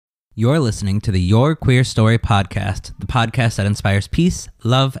You're listening to the Your Queer Story podcast, the podcast that inspires peace,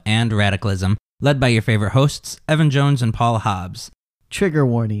 love, and radicalism, led by your favorite hosts, Evan Jones and Paul Hobbs. Trigger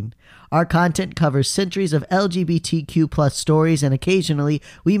warning. Our content covers centuries of LGBTQ+ stories, and occasionally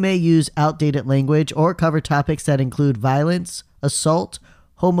we may use outdated language or cover topics that include violence, assault,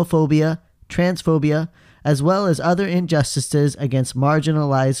 homophobia, transphobia, as well as other injustices against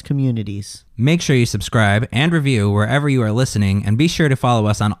marginalized communities. Make sure you subscribe and review wherever you are listening, and be sure to follow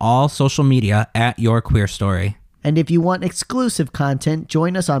us on all social media at Your Queer Story. And if you want exclusive content,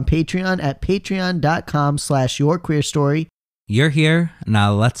 join us on Patreon at patreon.com/yourqueerstory. You're here,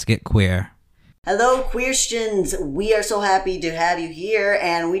 now let's get queer. Hello, Queerstians. We are so happy to have you here,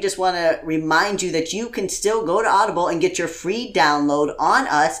 and we just want to remind you that you can still go to Audible and get your free download on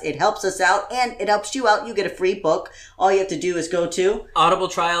us. It helps us out, and it helps you out. You get a free book. All you have to do is go to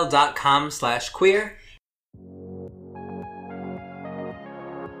audibletrial.com/queer.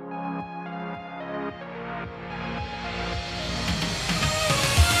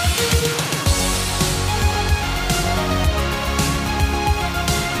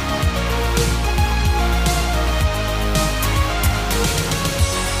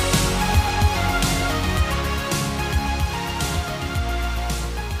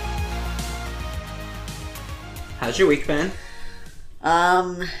 How's your week been?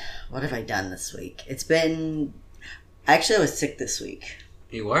 What have I done this week? It's been... Actually, I was sick this week.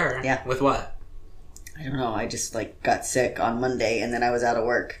 You were? Yeah. With what? I don't know. I just, got sick on Monday, and then I was out of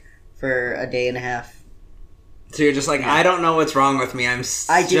work for a day and a half. So you're just like, yeah. I don't know what's wrong with me. I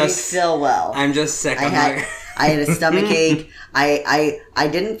didn't feel well. I'm just sick. I had a stomach ache. I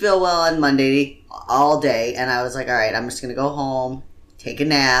didn't feel well on Monday all day, and I was like, all right, I'm just going to go home, take a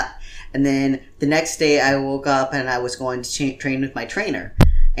nap. And then the next day I woke up and I was going to train with my trainer.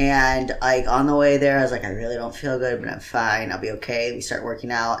 And on the way there, I was like, I really don't feel good, but I'm fine. I'll be okay. We start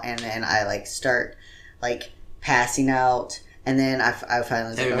working out, and then I start passing out. And then I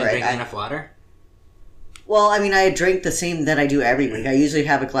finally was Have you been drinking enough water? Well, I mean, I drink the same that I do every week. I usually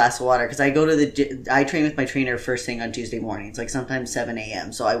have a glass of water because I go to I train with my trainer first thing on Tuesday mornings, sometimes 7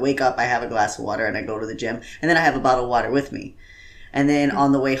 a.m. So I wake up, I have a glass of water, and I go to the gym, and then I have a bottle of water with me. And then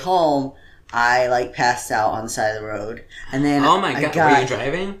on the way home, I passed out on the side of the road. And then oh my God, were you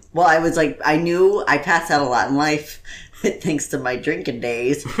driving? Well, I was I knew I passed out a lot in life thanks to my drinking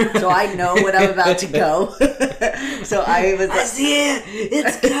days. So I know when I'm about to go. So I was I see it!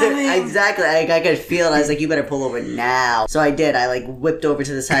 It's coming! Exactly. I could feel it. I was like, you better pull over now. So I did. I whipped over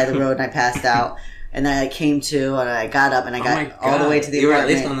to the side of the road and I passed out. And then I came to and I got up and I got all the way to the apartment. You were at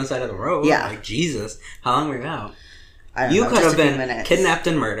least on the side of the road? Yeah. Jesus. How long were you out? You could have been kidnapped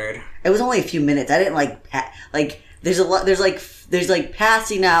and murdered. It was only a few minutes. I didn't there's a lot. There's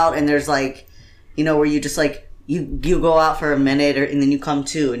passing out, and there's where you just you go out for a minute, and then you come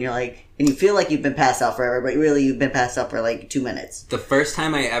to, and you're and you feel like you've been passed out forever, but really you've been passed out for 2 minutes. The first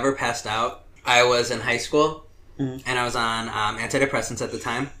time I ever passed out, I was in high school, and I was on antidepressants at the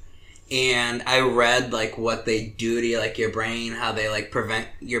time. And I read, what they do to, your brain, how they, prevent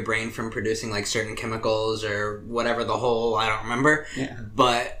your brain from producing, certain chemicals or whatever I don't remember. Yeah.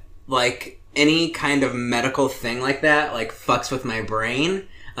 But, any kind of medical thing like that, fucks with my brain.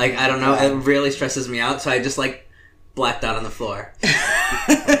 I don't know, it really stresses me out, so I just, blacked out on the floor.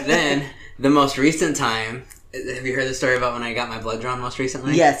 Then, the most recent time... Have you heard the story about when I got my blood drawn most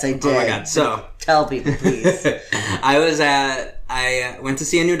recently? Yes, I did. Oh my God, so... Tell people, please. I went to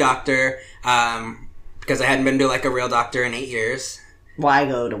see a new doctor, because I hadn't been to, a real doctor in 8 years. Why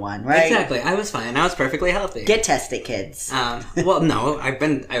go to one, right? Exactly. I was fine. I was perfectly healthy. Get tested, kids. Well, no, I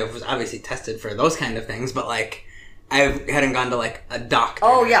was obviously tested for those kind of things, but, I hadn't gone to, a doctor.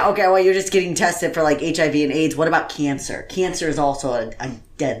 Oh, yeah, okay, well, you're just getting tested for, HIV and AIDS. What about cancer? Cancer is also a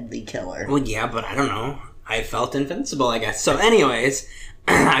deadly killer. Well, yeah, but I don't know. I felt invincible, I guess. So anyways,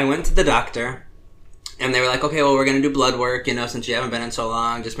 I went to the doctor, and they were like, okay, well, we're going to do blood work, since you haven't been in so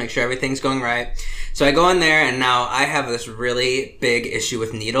long, just make sure everything's going right. So I go in there, and now I have this really big issue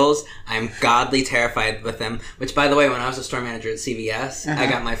with needles. I'm godly terrified with them, which, by the way, when I was a store manager at CVS, I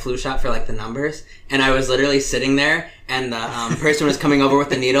got my flu shot for, the numbers, and I was literally sitting there, and the person was coming over with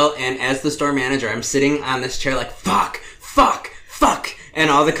the needle, and as the store manager, I'm sitting on this chair fuck! And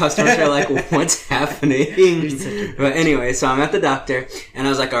all the customers are like, what's happening? But anyway, so I'm at the doctor, and I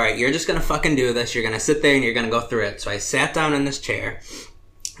was like, all right, you're just going to fucking do this. You're going to sit there, and you're going to go through it. So I sat down in this chair,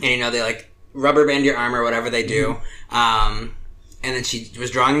 and, they, rubber band your arm or whatever they do. And then she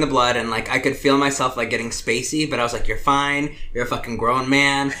was drawing the blood, and, I could feel myself, getting spacey, but I was like, you're fine. You're a fucking grown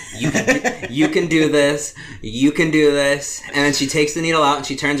man. You can do this. You can do this. And then she takes the needle out, and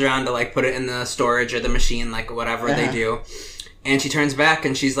she turns around to, put it in the storage or the machine, whatever they do. And she turns back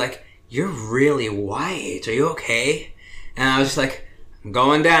and she's like, "You're really white. Are you okay?" And I was just like, "I'm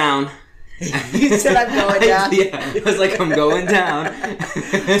going down." You said I'm going down. Yeah, I was like, "I'm going down."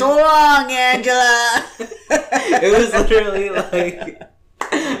 So long, Angela. It was literally like,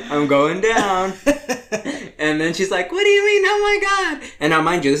 "I'm going down." And then she's like, "What do you mean? Oh my God." And now,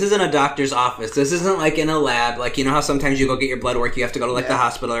 mind you, this isn't a doctor's office. This isn't like in a lab. Like, you know how sometimes you go get your blood work, you have to go to like the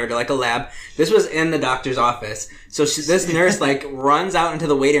hospital or to like a lab. This was in the doctor's office. So this nurse like runs out into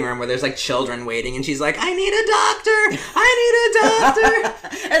the waiting room where there's like children waiting, and she's like, "I need a doctor. I need a doctor."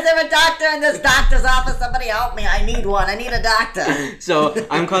 Is there a doctor in this doctor's office? Somebody help me. I need one. I need a doctor. So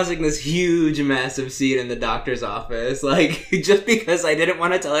I'm causing this huge, massive scene in the doctor's office, like, just because I didn't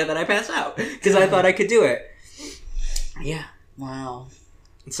want to tell her that I passed out, because I thought I could do it. Yeah. Wow.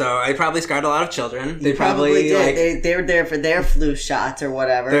 So I probably scarred a lot of children. They Probably did. like, they were there for their flu shots or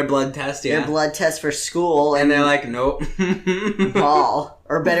whatever. their blood test, yeah. Their blood test for school. And they're like, "Nope." Paul.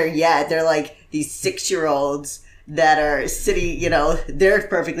 Or better yet, they're like these 6-year-olds that are sitting, you know, they're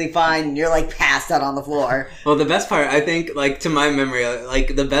perfectly fine, and you're like passed out on the floor. Well, the best part, I think, like, to my memory,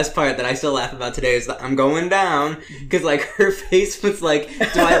 like, the best part that I still laugh about today is that I'm going down, because, like, her face was like,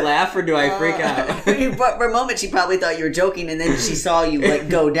 do I laugh or do I freak out? But for a moment, she probably thought you were joking, and then she saw you, like,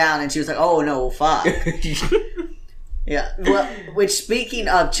 go down, and she was like, oh, no, fuck. Yeah. Well, which, speaking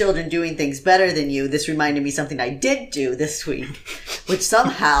of children doing things better than you, this reminded me something I did do this week, which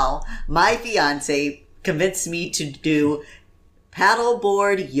somehow my fiance convinced me to do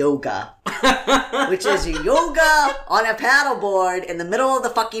paddleboard yoga, which is yoga on a paddleboard in the middle of the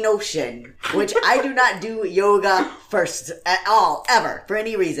fucking ocean, which I do not do yoga first at all, ever, for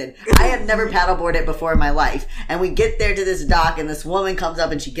any reason. I have never paddleboarded before in my life. And we get there to this dock, and this woman comes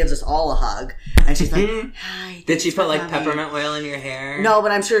up and she gives us all a hug. And she's like, "Hi." Did she put, like, peppermint oil in your hair? No,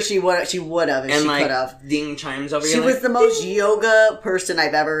 but I'm sure she would have if and she like, could have. ding chimes over She your was neck? the most yoga person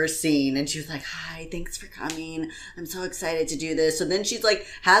I've ever seen. And she was like, "Hi, thanks for coming. I'm so excited to do this." So then she's like,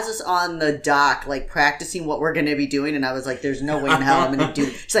 has us on the dock, like practicing what we're going to be doing. And I was like, there's no way in hell I'm going to do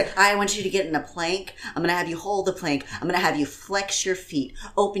it. She's like, "I want you to get in a plank. I'm going to have you hold the plank. I'm going to have you flex your feet,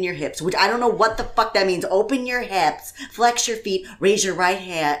 open your hips," which I don't know what the fuck that means. Open your hips, flex your feet, raise your right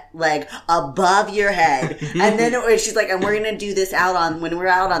hand leg above your head. And then she's like, "And we're going to do this when we're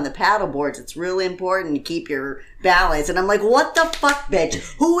out on the paddle boards. It's really important to keep your balance." And I'm like, what the fuck, bitch?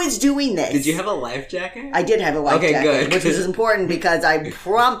 Who is doing this? Did you have a life jacket? I did have a life jacket, good. which was important because I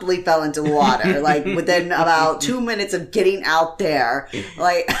promptly fell into the water. Like, within about 2 minutes of getting out there,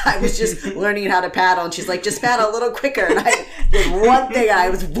 like, I was just learning how to paddle, and she's like, "Just paddle a little quicker." And I did one thing, and I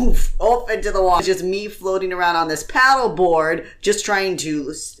was woof, off into the water. Just me floating around on this paddle board, just trying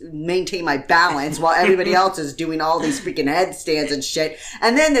to maintain my balance while everybody else is doing all these freaking headstands and shit.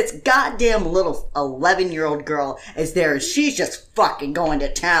 And then this goddamn little 11-year-old girl is there, and she's just fucking going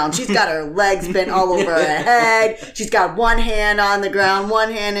to town. She's got her legs bent all over her head. She's got one hand on the ground,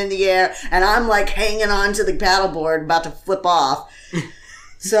 one hand in the air, and I'm like hanging on to the paddleboard about to flip off.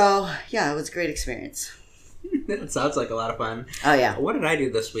 So, yeah, it was a great experience. It sounds like a lot of fun. Oh, yeah. What did I do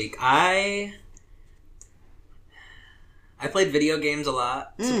this week? I played video games a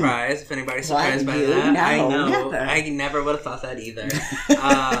lot. Surprise! If anybody's surprised by that, No, I know. never. I never would have thought that either.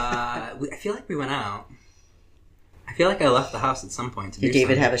 I feel like we went out. I feel like I left the house at some point to do Did David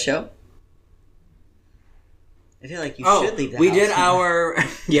something. have a show? I feel like you should leave the we house. did our...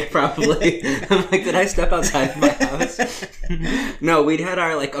 Yeah, probably. I'm like, did I step outside of my house? No, we'd had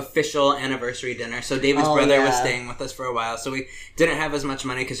our, like, official anniversary dinner. So David's brother was staying with us for a while. So we didn't have as much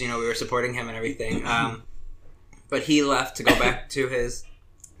money because, you know, we were supporting him and everything. But he left to go back to his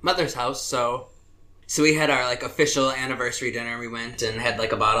mother's house. So we had our, like, official anniversary dinner. We went and had,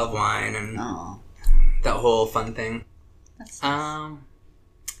 like, a bottle of wine and that whole fun thing. That's nice.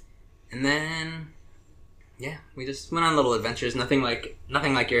 And then... Yeah, we just went on little adventures. Nothing like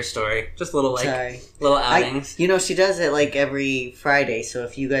your story. Just little little outings. You know, she does it like every Friday. So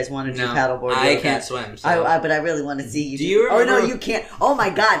if you guys want to do paddleboard, I can't swim. So. But I really want to see you. Do you remember? Oh no, you can't. Oh my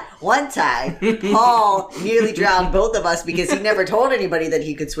God! One time, Paul nearly drowned both of us because he never told anybody that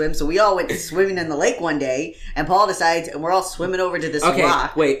he could swim. So we all went swimming in the lake one day, and Paul decides, and we're all swimming over to this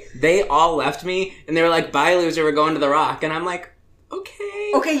rock. Wait, they all left me, and they were like, "Bye, loser, we're going to the rock," and I'm like.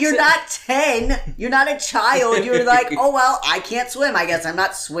 Okay, you're not 10. You're not a child. You're like, oh, well, I can't swim. I guess I'm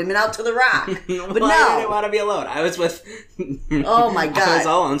not swimming out to the rock. But no. I didn't want to be alone. I was with... Oh, my God. I was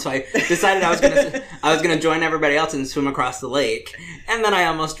all alone, so I decided I was gonna join everybody else and swim across the lake. And then I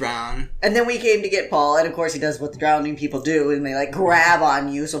almost drowned. And then we came to get Paul, and of course he does what the drowning people do, and they, like, grab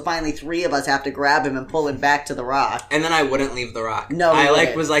on you. So finally 3 of us have to grab him and pull him back to the rock. And then I wouldn't leave the rock. No,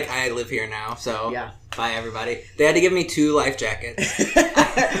 I was like, I live here now, so... Yeah. Bye, everybody. They had to give me 2 life jackets.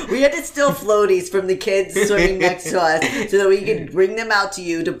 We We had to steal floaties from the kids swimming next to us so that we could bring them out to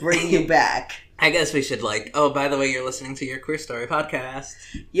you to bring you back. I guess we should by the way, you're listening to Your Queer Story podcast.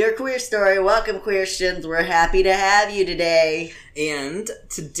 Your Queer Story. Welcome, Queerstians. We're happy to have you today. And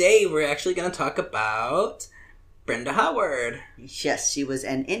today we're actually going to talk about Brenda Howard. Yes, she was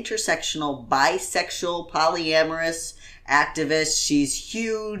an intersectional, bisexual, polyamorous activist. She's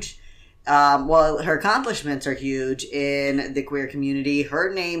huge. Her accomplishments are huge in the queer community.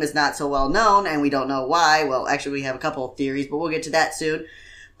 Her name is not so well known, and we don't know why. Well, actually, we have a couple of theories, but we'll get to that soon.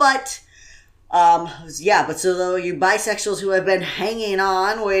 But... so you bisexuals who have been hanging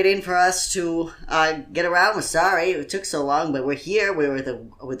on, waiting for us to get around, we're sorry it took so long, but we're here. We're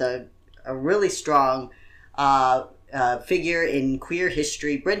with a really strong figure in queer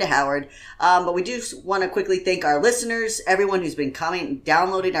history, Brenda Howard. But we do want to quickly thank our listeners, everyone who's been coming,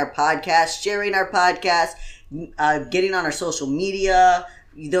 downloading our podcast, sharing our podcast, getting on our social media.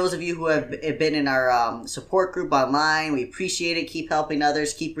 Those of you who have been in our support group online, we appreciate it. Keep helping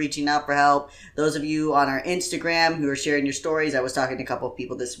others. Keep reaching out for help. Those of you on our Instagram who are sharing your stories. I was talking to a couple of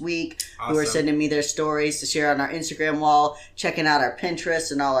people this week who are sending me their stories to share on our Instagram wall, checking out our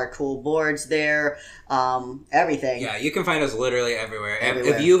Pinterest and all our cool boards there. Everything. Yeah, you can find us literally everywhere.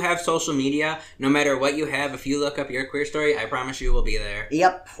 If you have social media, no matter what you have, if you look up Your Queer Story, I promise you we'll be there.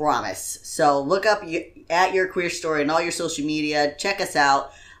 Yep, promise. So look up at Your Queer Story and all your social media. Check us out.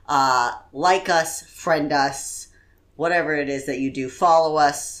 Like us, friend us, whatever it is that you do. Follow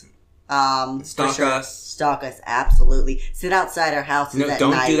us. Stalk us. Stalk us, absolutely. Sit outside our houses at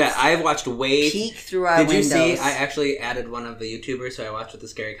don't night. do that. I've watched Peek through our windows. Did you see? I actually added one of the YouTubers who I watched with the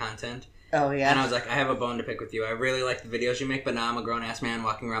scary content. Oh, yeah? And I was like, I have a bone to pick with you. I really like the videos you make, but now I'm a grown-ass man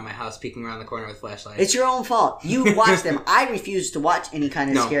walking around my house, peeking around the corner with flashlights. It's your own fault. You watch them. I refuse to watch any kind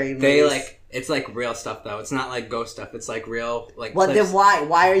of scary movies. It's like real stuff, though. It's not like ghost stuff. It's like real, Well, clips. then why?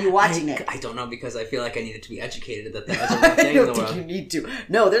 Why are you watching it? I don't know, because I feel like I needed to be educated that was a real thing in the world. I don't think you need to.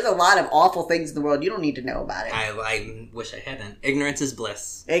 No, there's a lot of awful things in the world. You don't need to know about it. I wish I hadn't. Ignorance is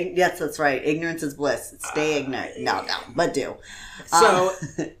bliss. Yes, that's right. Ignorance is bliss. Stay ignorant. No, but do. So...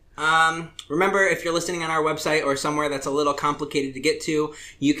 remember, if you're listening on our website or somewhere that's a little complicated to get to,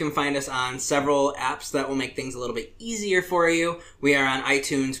 you can find us on several apps that will make things a little bit easier for you. We are on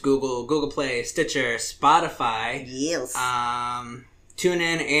iTunes, Google Play, Stitcher, Spotify. Yes.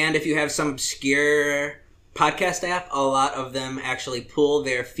 TuneIn, and if you have some obscure podcast app, a lot of them actually pull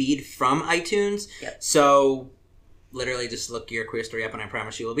their feed from iTunes. Yep. So, literally just look Your Queer Story up and I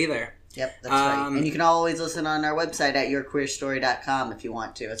promise you will be there. Yep, that's right. And you can always listen on our website at yourqueerstory.com if you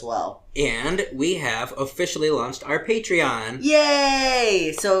want to as well. And we have officially launched our Patreon.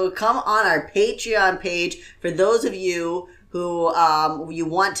 Yay! So come on our Patreon page for those of you who you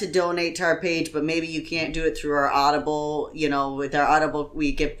want to donate to our page, but maybe you can't do it through our Audible. You know, with our Audible,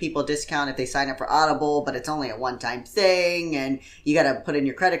 we give people a discount if they sign up for Audible, but it's only a one-time thing, and you got to put in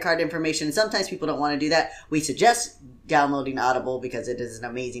your credit card information. Sometimes people don't want to do that. We suggest downloading Audible because it is an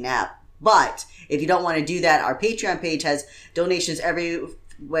amazing app. But if you don't want to do that, our Patreon page has donations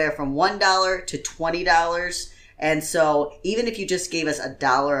everywhere from $1 to $20. And so even if you just gave us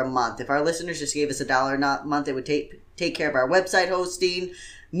 $1 a month, if our listeners just gave us $1 a month, it would take care of our website hosting,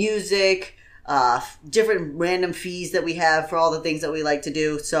 music, different random fees that we have for all the things that we like to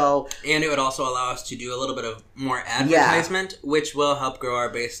do. And it would also allow us to do a little bit of more advertisement, which will help grow our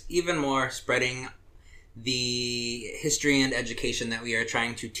base even more, spreading the history and education that we are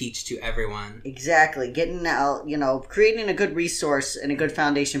trying to teach to everyone. Exactly. Getting out, creating a good resource and a good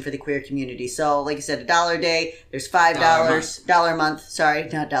foundation for the queer community. So, like I said, $1 a day, there's $5, $1 a month, sorry,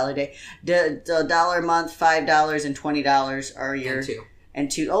 not $1 a day. The $1 a month, $5, and $20 are your... And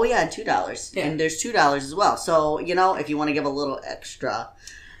 $2. Oh, yeah, and $2. Yeah. And there's $2 as well. So, if you want to give a little extra.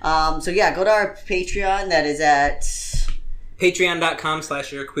 Go to our Patreon. That is at...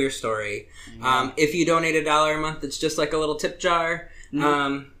 Patreon.com/yourqueerstory. If you donate $1 a month, it's just like a little tip jar.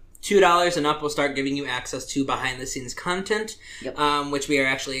 $2 and up will start giving you access to behind-the-scenes content, which we are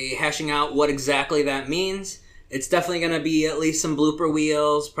actually hashing out what exactly that means. It's definitely going to be at least some blooper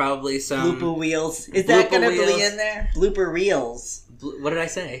wheels, probably some... Blooper wheels. Is that going to be in there? Blooper reels. What did I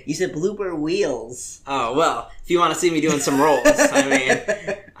say? You said blooper wheels. Oh, well, if you want to see me doing some rolls, I mean,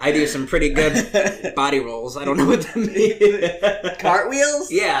 I do some pretty good body rolls. I don't know what that means.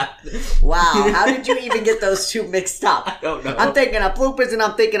 Cartwheels? Yeah. Wow, how did you even get those two mixed up? I don't know. I'm thinking of bloopers and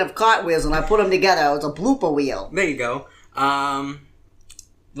I'm thinking of cartwheels, and I put them together. It was a blooper wheel. There you go.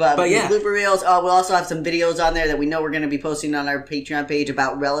 But yeah. Blooper reels. We'll also have some videos on there that we know we're going to be posting on our Patreon page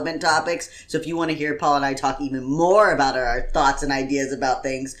about relevant topics. So if you want to hear Paul and I talk even more about our thoughts and ideas about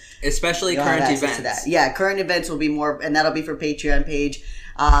things, especially current events. Yeah, current events will be more, and that'll be for Patreon page.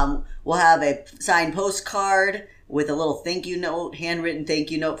 We'll have a signed postcard with a little thank you note, handwritten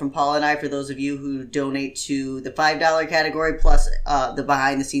thank you note from Paul and I for those of you who donate to the $5 category plus the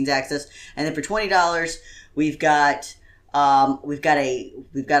behind the scenes access. And then for $20, we've got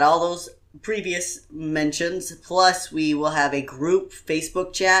all those previous mentions, plus we will have a group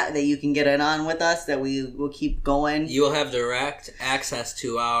Facebook chat that you can get in on with us that we will keep going. You will have direct access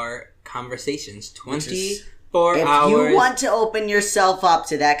to our conversations 24 if hours. If you want to open yourself up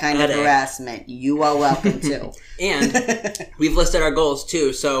to that kind of harassment, you are welcome to. And we've listed our goals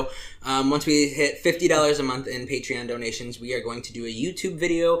too. So once we hit $50 a month in Patreon donations, we are going to do a YouTube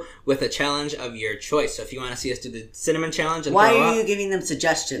video with a challenge of your choice. So if you want to see us do the cinnamon challenge, and why are you giving them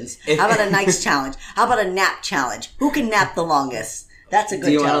suggestions? How about a nice challenge? How about a nap challenge? Who can nap the longest? That's a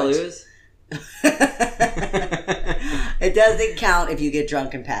good challenge. Do you want to lose? It doesn't count if you get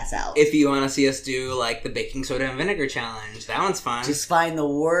drunk and pass out. If you want to see us do like the baking soda and vinegar challenge, that one's fun. Just find the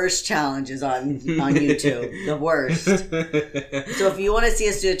worst challenges on YouTube. The worst. So if you want to see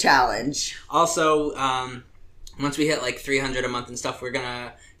us do a challenge. Also, once we hit like 300 a month and stuff, we're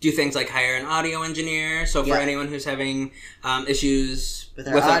gonna do things like hire an audio engineer. So for anyone who's having issues with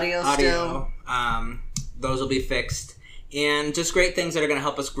our audio still, those will be fixed. And just great things that are going to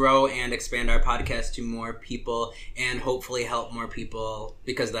help us grow and expand our podcast to more people and hopefully help more people,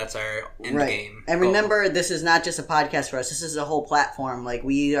 because that's our end game. And remember, this is not just a podcast for us. This is a whole platform. Like,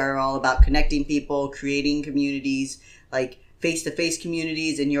 we are all about connecting people, creating communities, like face-to-face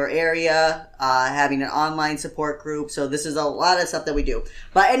communities in your area, having an online support group. So this is a lot of stuff that we do.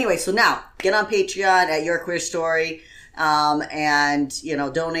 But anyway, so now get on Patreon at Your Queer Story, and,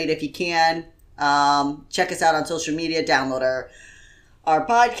 donate if you can. Check us out on social media, download our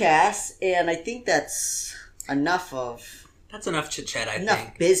podcast, and I think that's enough chit chat.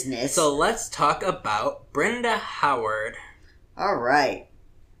 Enough business. So let's talk about Brenda Howard. All right.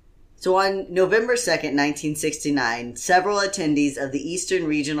 So on November 2nd, 1969, several attendees of the Eastern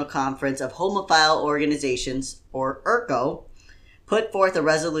Regional Conference of Homophile Organizations, or ERCO, put forth a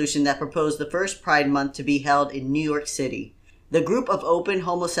resolution that proposed the first Pride Month to be held in New York City. The group of open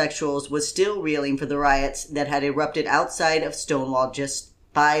homosexuals was still reeling for the riots that had erupted outside of Stonewall just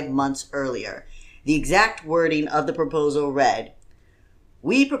 5 months earlier. The exact wording of the proposal read,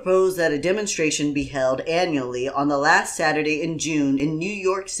 "We propose that a demonstration be held annually on the last Saturday in June in New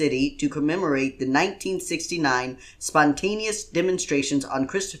York City to commemorate the 1969 spontaneous demonstrations on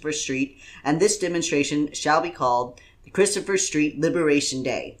Christopher Street, and this demonstration shall be called the Christopher Street Liberation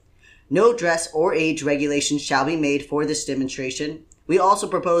Day. No dress or age regulations shall be made for this demonstration. We also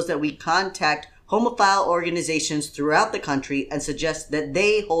propose that we contact homophile organizations throughout the country and suggest that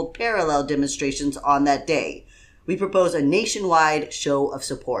they hold parallel demonstrations on that day. We propose a nationwide show of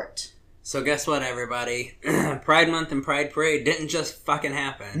support." So guess what, everybody? Pride Month and Pride Parade didn't just fucking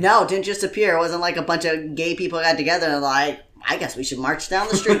happen. No, it didn't just appear. It wasn't like a bunch of gay people got together and like, I guess we should march down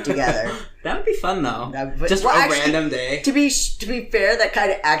the street together. That would be fun, though. Just actually, random day. To be fair, that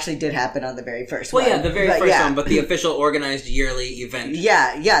kind of actually did happen on the very first one. Well, yeah, the very first one, but the official organized yearly event.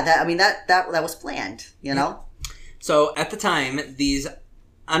 Yeah. That was planned, So at the time, these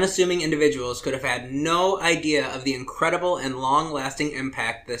unassuming individuals could have had no idea of the incredible and long-lasting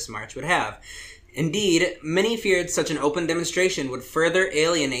impact this march would have. Indeed, many feared such an open demonstration would further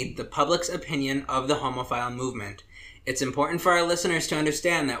alienate the public's opinion of the homophile movement. It's important for our listeners to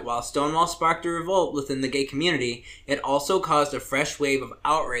understand that while Stonewall sparked a revolt within the gay community, it also caused a fresh wave of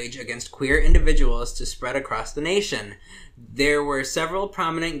outrage against queer individuals to spread across the nation. There were several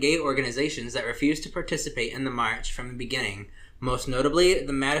prominent gay organizations that refused to participate in the march from the beginning, most notably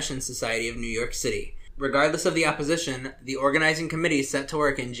the Madison Society of New York City. Regardless of the opposition, the organizing committee set to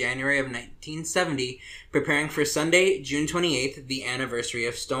work in January of 1970, preparing for Sunday, June 28th, the anniversary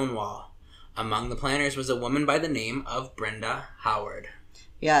of Stonewall. Among the planners was a woman by the name of Brenda Howard.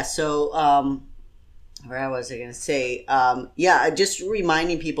 Yeah, so, what was I going to say? Just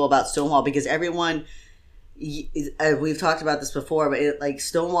reminding people about Stonewall, because everyone, we've talked about this before, but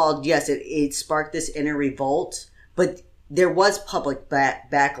Stonewall, yes, it sparked this inner revolt, but there was public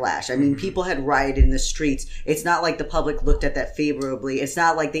backlash. I mean, people had rioted in the streets. It's not like the public looked at that favorably. It's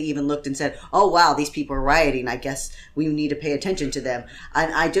not like they even looked and said, oh, wow, these people are rioting. I guess we need to pay attention to them.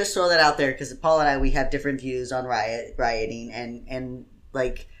 And I just throw that out there because Paul and I, we have different views on rioting and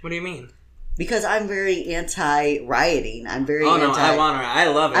like... What do you mean? Because I'm very anti-rioting. I'm very I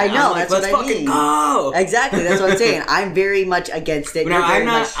love it. I know, like, that's what I mean. Let's fucking go! Exactly, that's what I'm saying. I'm very much against it. No,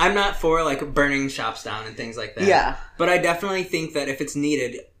 I'm not for, like, burning shops down and things like that. Yeah. But I definitely think that if it's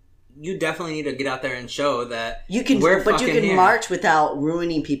needed, you definitely need to get out there and show that You can, we're but you fucking can here. march without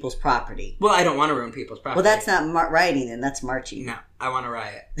ruining people's property. Well, I don't want to ruin people's property. Well, that's not rioting then. That's marching. No, I want to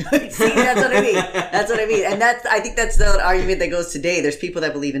riot. See, that's what I mean. That's what I mean. And I think that's the argument that goes today. There's people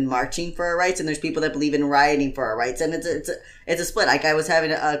that believe in marching for our rights, and there's people that believe in rioting for our rights. And it's a split. Like, I was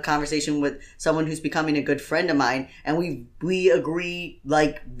having a conversation with someone who's becoming a good friend of mine, and we agree,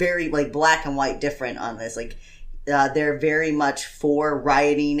 like, very, like, black and white different on this. Like, they're very much for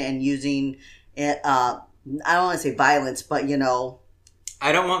rioting and using, I don't want to say violence, but, you know.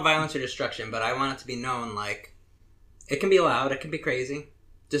 I don't want violence or destruction, but I want it to be known, like, it can be loud, it can be crazy.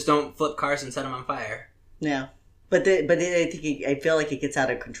 Just don't flip cars and set them on fire. Yeah. I feel like it gets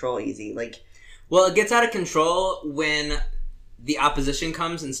out of control easy. Like, well, it gets out of control when the opposition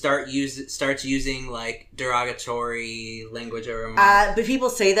comes and starts using, like, derogatory language or remarks. but people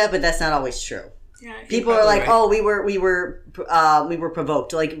say that, but that's not always true. Yeah, people are like, right. "Oh, we were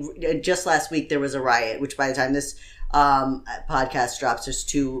provoked." Like, just last week there was a riot, which by the time this podcast drops,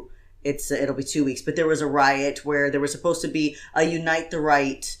 it'll be 2 weeks. But there was a riot where there was supposed to be a Unite the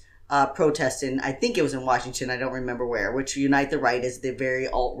Right protest in, I think it was in Washington, I don't remember where. Which Unite the Right is the very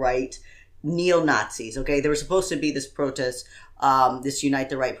alt-right neo-Nazis. Okay, there was supposed to be this protest. This Unite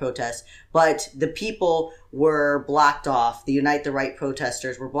the Right protest, but the people were blocked off. The Unite the Right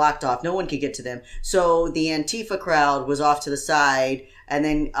protesters were blocked off. No one could get to them. So the Antifa crowd was off to the side, and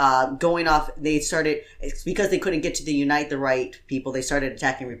then going off, it's because they couldn't get to the Unite the Right people, they started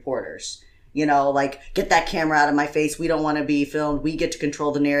attacking reporters. You know, like, get that camera out of my face. We don't want to be filmed. We get to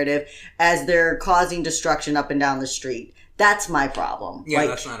control the narrative, as they're causing destruction up and down the street. That's my problem. Yeah, like,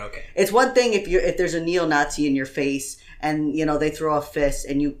 that's not okay. It's one thing if there's a neo-Nazi in your face and, you know, they throw a fist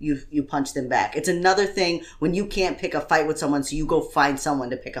and you punch them back. It's another thing when you can't pick a fight with someone, so you go find someone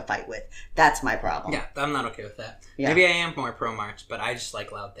to pick a fight with. That's my problem. Yeah, I'm not okay with that. Yeah. Maybe I am more pro-march, but I just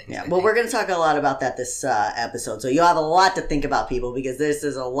like loud things. Yeah, well, we're going to talk a lot about that this episode. So you'll have a lot to think about, people, because this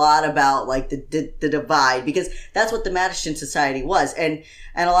is a lot about, like, the divide, because that's what the Madison Society was. And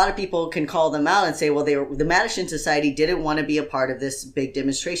a lot of people can call them out and say, well, the Madison Society didn't want to be a part of this big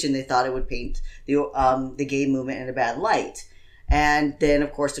demonstration. They thought it would paint the gay movement in a bad light. And then,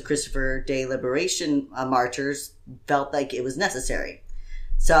 of course, the Christopher Day Liberation marchers felt like it was necessary.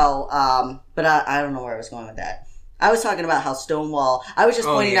 So, but I don't know where I was going with that. I was talking about how Stonewall, I was just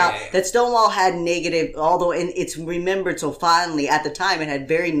pointing out that Stonewall had negative, although it's remembered so fondly, at the time it had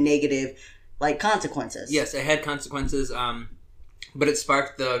very negative, like, consequences. Yes, it had consequences, but it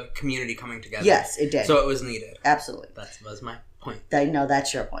sparked the community coming together. Yes, it did. So it was needed. Absolutely. That was my point. No,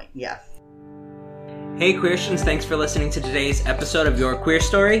 that's your point, yeah. Hey Queertians, thanks for listening to today's episode of Your Queer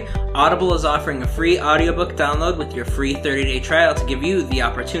Story. Audible is offering a free audiobook download with your free 30-day trial to give you the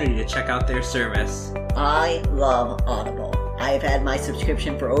opportunity to check out their service. I love Audible. I have had my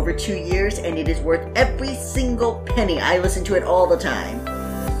subscription for over 2 years, and it is worth every single penny. I listen to it all the time.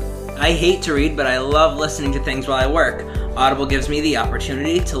 I hate to read, but I love listening to things while I work. Audible gives me the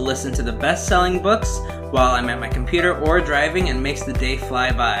opportunity to listen to the best-selling books while I'm at my computer or driving, and makes the day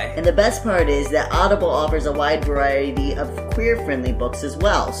fly by. And the best part is that Audible offers a wide variety of queer-friendly books as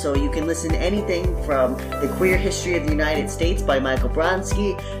well. So you can listen to anything from The Queer History of the United States by Michael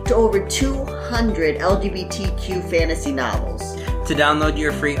Bronski to over 200 LGBTQ fantasy novels. To download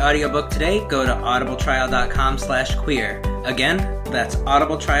your free audiobook today, go to audibletrial.com/queer. Again, that's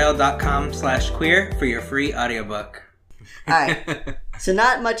audibletrial.com/queer for your free audiobook. Alright, so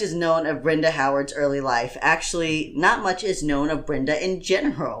not much is known of Brenda Howard's early life. Actually, not much is known of Brenda in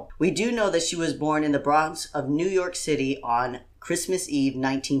general. We do know that she was born in the Bronx of New York City on Christmas Eve,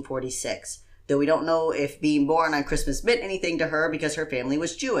 1946. Though we don't know if being born on Christmas meant anything to her because her family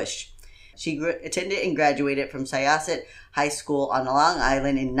was Jewish. She attended and graduated from Syosset High School on Long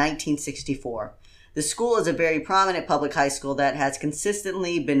Island in 1964. The school is a very prominent public high school that has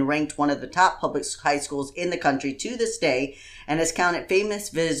consistently been ranked one of the top public high schools in the country to this day, and has counted famous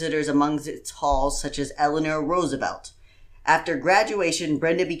visitors amongst its halls such as Eleanor Roosevelt. After graduation,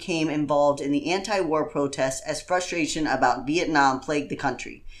 Brenda became involved in the anti-war protests as frustration about Vietnam plagued the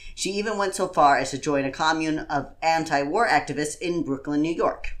country. She even went so far as to join a commune of anti-war activists in Brooklyn, New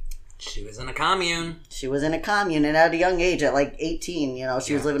York. She was in a commune. She was in a commune, and at a young age, at like 18,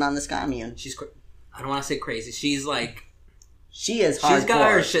 she was living on this commune. I don't want to say crazy. She's like... She is hardcore. She's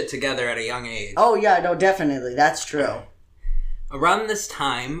got her shit together at a young age. Oh, yeah, no, definitely. That's true. Around this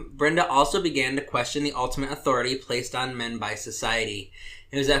time, Brenda also began to question the ultimate authority placed on men by society.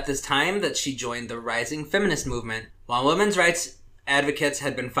 It was at this time that she joined the rising feminist movement. While women's rights advocates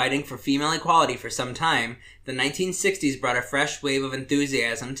had been fighting for female equality for some time, the 1960s brought a fresh wave of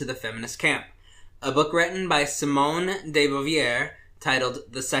enthusiasm to the feminist camp. A book written by Simone de Beauvoir titled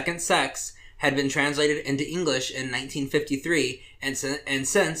The Second Sex, had been translated into English in 1953 and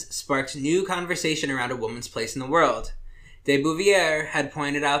since sparked new conversation around a woman's place in the world. De Beauvoir had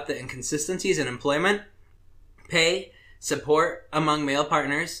pointed out the inconsistencies in employment, pay, support among male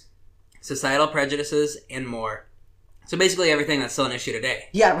partners, societal prejudices, and more. So basically everything that's still an issue today.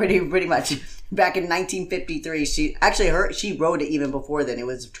 Yeah, pretty much. Back in 1953, she wrote it even before then. It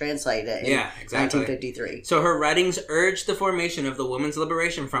was translated in 1953. So her writings urged the formation of the Women's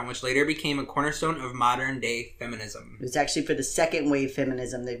Liberation Front, which later became a cornerstone of modern-day feminism. It was actually for the second wave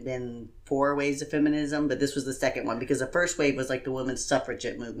feminism. There've been 4 waves of feminism, but this was the second one because the first wave was like the women's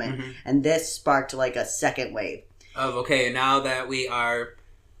suffragette movement, and this sparked like a second wave. Of, okay, now that we are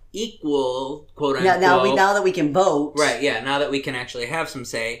equal, quote unquote. Now that we can vote. Right, yeah, now that we can actually have some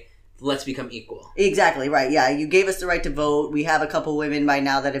say, let's become equal. Exactly, right, yeah. You gave us the right to vote. We have a couple women by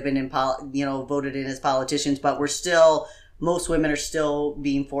now that have been voted in as politicians, but most women are still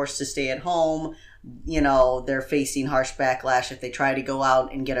being forced to stay at home. They're facing harsh backlash if they try to go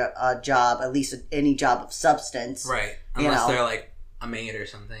out and get a job, at least any job of substance. Right, unless they're like a maid or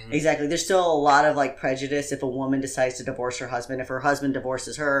something. Exactly. There's still a lot of like prejudice if a woman decides to divorce her husband. If her husband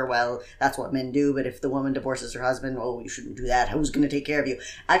divorces her, well, that's what men do. But if the woman divorces her husband, you shouldn't do that. Who's going to take care of you?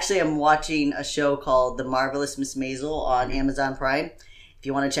 Actually, I'm watching a show called The Marvelous Miss Maisel on Amazon Prime. If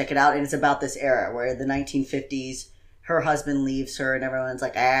you want to check it out, and it's about this era where the 1950s, her husband leaves her and everyone's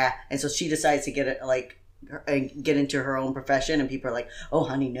like, and so she decides to get into her own profession, and people are like, oh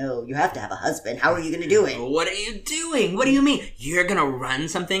honey, no, you have to have a husband. How are you going to do it? What are you doing? What do you mean? You're going to run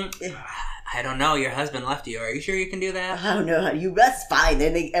something? I don't know. Your husband left you. Are you sure you can do that? Oh no, that's fine.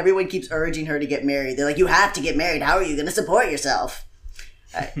 Then everyone keeps urging her to get married. They're like, you have to get married. How are you going to support yourself?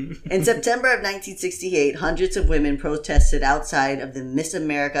 In September of 1968, hundreds of women protested outside of the Miss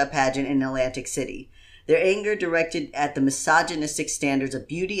America pageant in Atlantic City. Their anger directed at the misogynistic standards of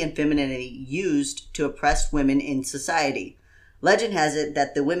beauty and femininity used to oppress women in society. Legend has it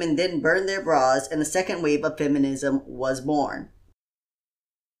that the women then burned their bras and the second wave of feminism was born.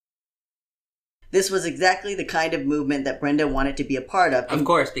 This was exactly the kind of movement that Brenda wanted to be a part of. Of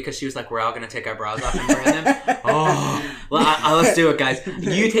course, because she was like, we're all going to take our bras off and burn them. Oh, well, let's do it, guys.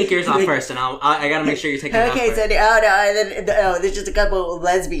 You take yours off first, and I got to make sure you take yours off first. There's just a couple of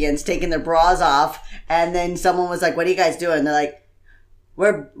lesbians taking their bras off, and then someone was like, what are you guys doing? They're like,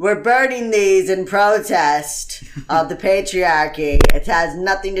 we're burning these in protest of the patriarchy. It has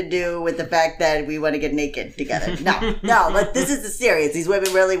nothing to do with the fact that we want to get naked together. No, but this is serious. These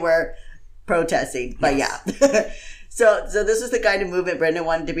women really were protesting, but yes. Yeah. So this was the kind of movement Brenda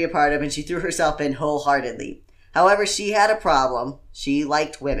wanted to be a part of, and she threw herself in wholeheartedly. However, she had a problem. She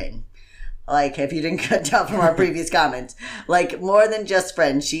liked women. Like, if you didn't cut down from our previous comments. Like, more than just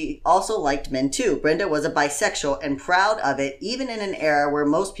friends, she also liked men too. Brenda was a bisexual and proud of it, even in an era where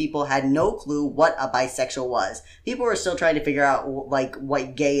most people had no clue what a bisexual was. People were still trying to figure out, like,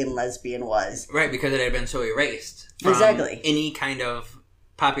 what gay and lesbian was. Right, because it had been so erased from any kind of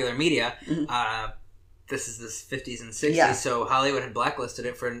popular media. This is the 50s and 60s, so Hollywood had blacklisted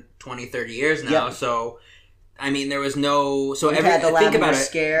it for 20, 30 years now, so I mean, there was no... So think about it.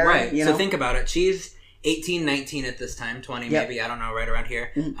 Scare, right, so think about it. She's 18, 19 at this time, 20 maybe, I don't know, right around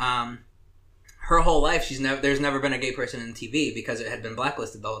here. Her whole life, there's never been a gay person in TV because it had been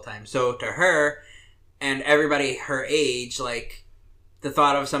blacklisted the whole time. So to her, and everybody her age, like, the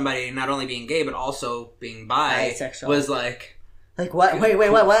thought of somebody not only being gay, but also being bisexual was like... Like, what? Wait,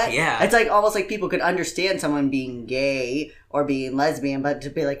 what? Yeah. It's like almost like people could understand someone being gay or being lesbian, but to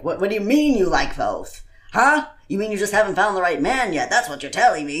be like, what do you mean you like both? Huh? You mean you just haven't found the right man yet? That's what you're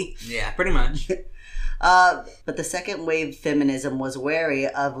telling me. Yeah, pretty much. But the second wave feminism was wary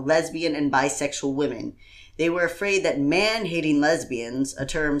of lesbian and bisexual women. They were afraid that man-hating lesbians, a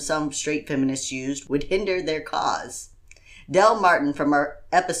term some straight feminists used, would hinder their cause. Del Martin, from our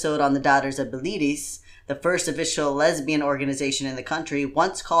episode on the Daughters of Bilitis, the first official lesbian organization in the country,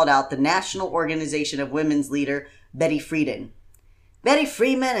 once called out the National Organization of Women's leader, Betty Friedan. Betty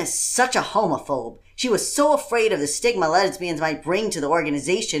Friedan is such a homophobe. She was so afraid of the stigma lesbians might bring to the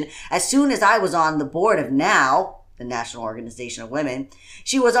organization. As soon as I was on the board of NOW, the National Organization of Women,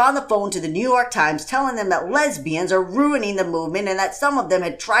 she was on the phone to the New York Times telling them that lesbians are ruining the movement and that some of them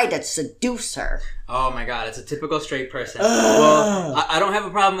had tried to seduce her. Oh my god, it's a typical straight person. Well, I don't have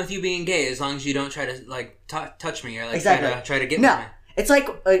a problem with you being gay as long as you don't try to, like, touch me or, like, try to get with me. It's like,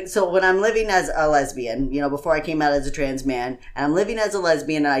 so when I'm living as a lesbian, before I came out as a trans man, and I'm living as a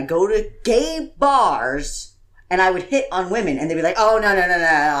lesbian and I go to gay bars and I would hit on women, and they'd be like, oh,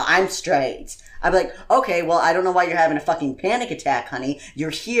 no, I'm straight. I'd be like, okay, well, I don't know why you're having a fucking panic attack, honey.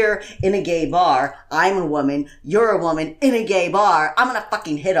 You're here in a gay bar. I'm a woman. You're a woman in a gay bar. I'm gonna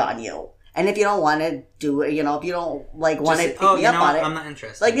fucking hit on you. And if you don't want to do it, if you don't, want to pick me up on it. I'm not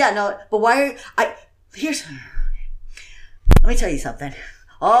interested. But why are let me tell you something.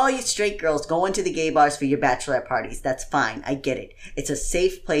 All you straight girls going to the gay bars for your bachelorette parties. That's fine. I get it. It's a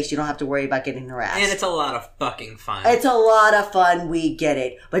safe place. You don't have to worry about getting harassed. And it's a lot of fucking fun. It's a lot of fun. We get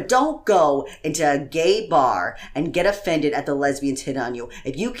it. But don't go into a gay bar and get offended at the lesbians hit on you.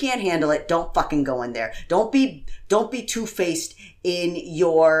 If you can't handle it, don't fucking go in there. Don't be two-faced in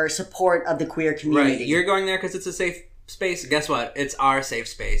your support of the queer community. Right. You're going there because it's a safe space. Guess what? It's our safe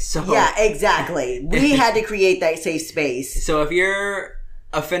space. So yeah, exactly. We had to create that safe space. So if you're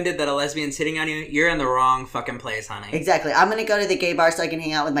offended that a lesbian's hitting on you, you're in the wrong fucking place, honey. Exactly. I'm gonna go to the gay bar so I can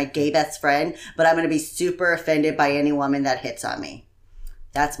hang out with my gay best friend, but I'm gonna be super offended by any woman that hits on me.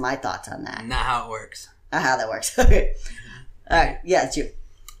 That's my thoughts on that. Not how it works. Not how that works. Okay. Alright, yeah, it's you.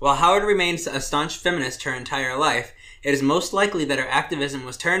 While Howard remains a staunch feminist her entire life, it is most likely that her activism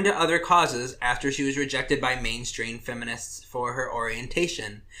was turned to other causes after she was rejected by mainstream feminists for her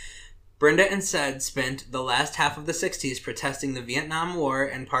orientation. Brenda instead spent the last half of the 60s protesting the Vietnam War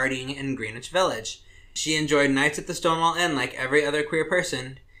and partying in Greenwich Village. She enjoyed nights at the Stonewall Inn like every other queer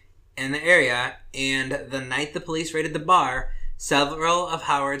person in the area, and the night the police raided the bar, several of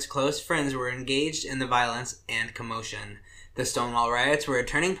Howard's close friends were engaged in the violence and commotion. The Stonewall riots were a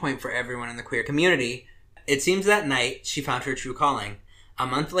turning point for everyone in the queer community. It seems that night she found her true calling. A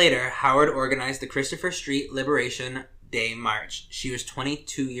month later, Howard organized the Christopher Street Liberation Day March. She was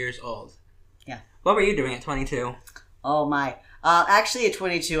 22 years old. Yeah. What were you doing at 22? Oh my. Actually at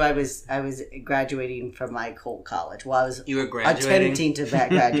 22 I was graduating from my Colt college. Well, You were graduating? attempting to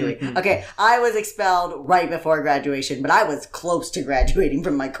graduate. Okay, I was expelled right before graduation, but I was close to graduating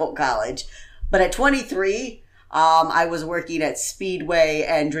from my Colt college. But at 23, I was working at Speedway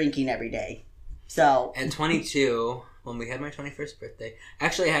and drinking every day. So at 22, when we had my 21st birthday,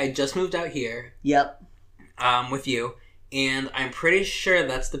 actually I had just moved out here. Yep. With you, and I'm pretty sure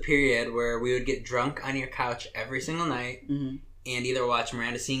that's the period where we would get drunk on your couch every single night, and either watch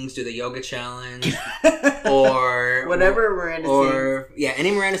Miranda Sings do the yoga challenge, or whatever Miranda Sings. Yeah, any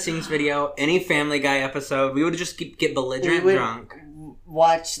Miranda Sings video, any Family Guy episode. We would just get belligerent drunk.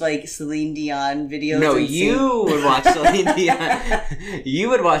 Watch like Celine Dion videos. No, you would watch Celine Dion. You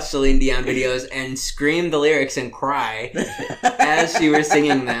would watch Celine Dion videos and scream the lyrics and cry as she was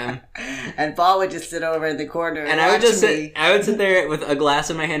singing them. And Paul would just sit over in the corner and I would just sit there with a glass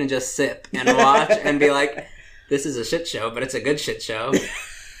in my hand and just sip and watch and be like, "This is a shit show, but it's a good shit show."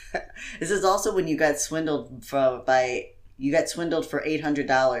 This is also when you got swindled for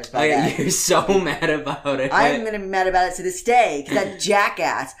 $800. Oh yeah, you're so mad about it. I'm gonna be mad about it to this day because that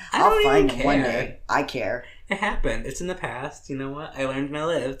jackass. I'll find him one day. I care. It happened. It's in the past. You know what? I learned and I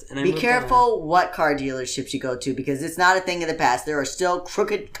lived. And I be careful what car dealerships you go to because it's not a thing of the past. There are still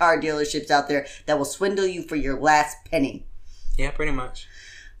crooked car dealerships out there that will swindle you for your last penny. Yeah, pretty much.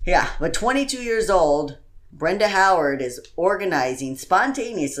 Yeah, but 22 years old, Brenda Howard is organizing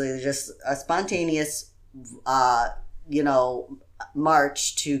spontaneously, just a spontaneous,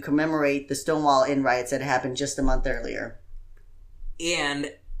 march to commemorate the Stonewall Inn riots that happened just a month earlier.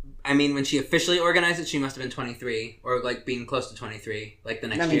 And, I mean, when she officially organized it, she must have been 23, or, being close to 23, the next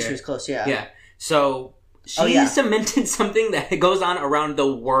year. I mean, she was close, yeah. Yeah. So, she cemented something that goes on around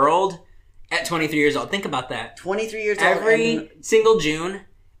the world at 23 years old. Think about that. 23 years old. Every single June,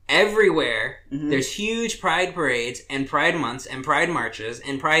 everywhere, there's huge pride parades, and pride months, and pride marches,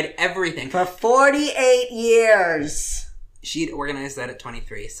 and pride everything. For 48 years. She'd organized that at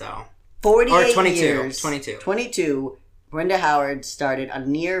 23, so... 48 or 22, years. 22. Brenda Howard started a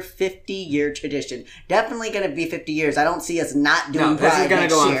near 50-year tradition. Definitely going to be 50 years. I don't see us not doing Pride this is going to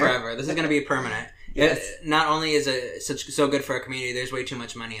go on year. forever. This is going to be permanent. Yes. Not only is it so good for our community, there's way too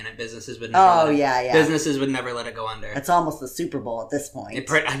much money in it. Businesses would never Businesses would never let it go under. It's almost the Super Bowl at this point. It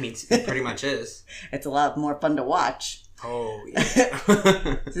pretty much is. It's a lot more fun to watch. Oh, yeah.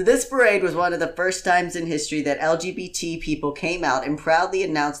 So this parade was one of the first times in history that LGBT people came out and proudly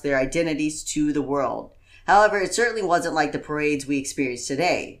announced their identities to the world. However, it certainly wasn't like the parades we experience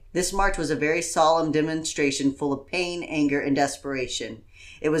today. This march was a very solemn demonstration full of pain, anger, and desperation.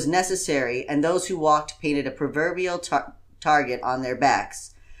 It was necessary, and those who walked painted a proverbial target on their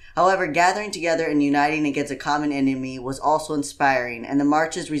backs. However, gathering together and uniting against a common enemy was also inspiring, and the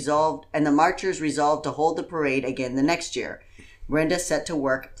marchers resolved to hold the parade again the next year. Brenda set to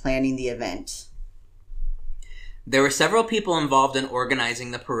work planning the event. There were several people involved in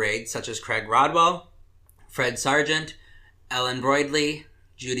organizing the parade, such as Craig Rodwell, Fred Sargent, Ellen Broidley,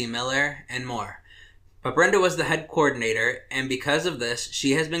 Judy Miller, and more. But Brenda was the head coordinator, and because of this,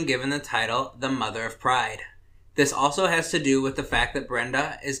 she has been given the title the Mother of Pride. This also has to do with the fact that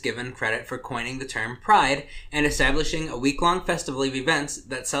Brenda is given credit for coining the term Pride and establishing a week-long festival of events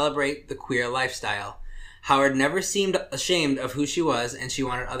that celebrate the queer lifestyle. Howard never seemed ashamed of who she was, and she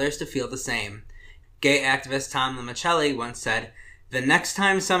wanted others to feel the same. Gay activist Tom Limoncelli once said, "The next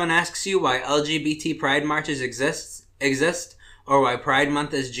time someone asks you why LGBT Pride marches exist, or why Pride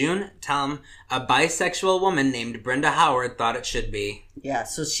Month is June, tell them a bisexual woman named Brenda Howard thought it should be." Yeah,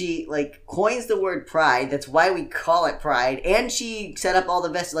 so she, coins the word pride. That's why we call it pride. And she set up all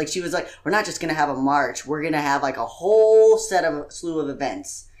the she was like, we're not just going to have a march. We're going to have, a whole slew of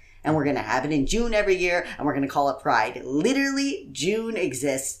events. And we're going to have it in June every year, and we're going to call it Pride. Literally, June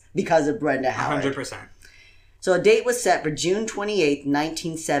exists because of Brenda Howard. 100%. So a date was set for June 28th,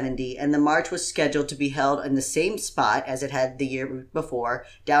 1970, and the march was scheduled to be held in the same spot as it had the year before,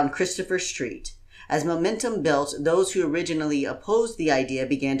 down Christopher Street. As momentum built, those who originally opposed the idea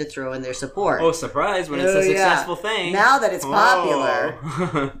began to throw in their support. Oh, surprise, when it's a successful thing. Now that it's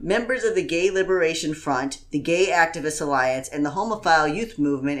popular, members of the Gay Liberation Front, the Gay Activist Alliance, and the Homophile Youth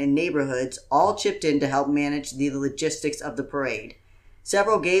Movement in neighborhoods all chipped in to help manage the logistics of the parade.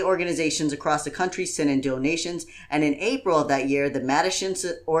 Several gay organizations across the country sent in donations, and in April of that year, the Madison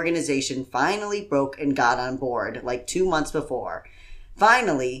organization finally broke and got on board, 2 months before.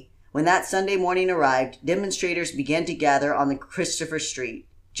 Finally, when that Sunday morning arrived, demonstrators began to gather on the Christopher Street.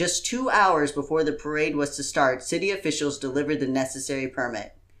 Just 2 hours before the parade was to start, city officials delivered the necessary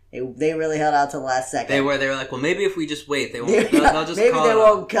permit. They really held out till the last second. They were like, well, maybe if we just wait, they won't. They'll just maybe call they it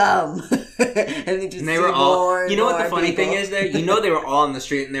won't come. and they were all. You know what the funny thing is there? You know they were all in the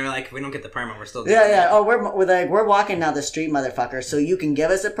street, and they were like, if we don't get the permit, we're still doing it. Yeah. Oh, we're walking down the street, motherfucker. So you can give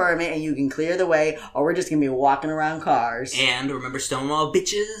us a permit and you can clear the way, or we're just gonna be walking around cars. And remember Stonewall,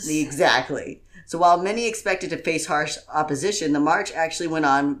 bitches. Exactly. So while many expected to face harsh opposition, the march actually went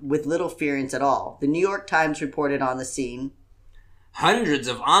on with little fearance at all. The New York Times reported on the scene. Hundreds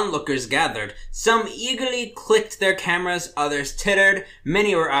of onlookers gathered. Some eagerly clicked their cameras, others tittered.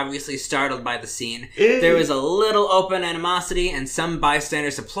 Many were obviously startled by the scene. There was a little open animosity, and some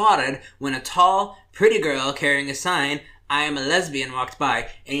bystanders applauded when a tall, pretty girl carrying a sign, "I am a lesbian," walked by.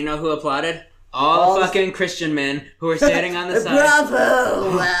 And you know who applauded? All the fucking Christian men who were standing on the side.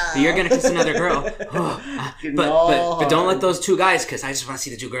 Bravo! Wow. You're gonna kiss another girl. But don't let those two guys kiss. I just want to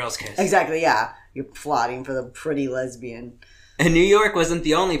see the two girls kiss. Exactly, yeah. You're plotting for the pretty lesbian. And New York wasn't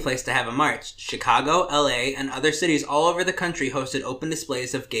the only place to have a march. Chicago, LA, and other cities all over the country hosted open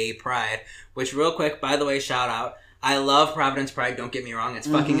displays of gay pride. Which, real quick, by the way, shout out. I love Providence Pride, don't get me wrong. It's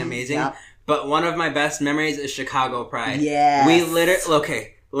fucking amazing. Yep. But one of my best memories is Chicago Pride. Yes. We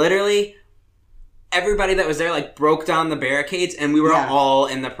literally, everybody that was there, broke down the barricades, and we were all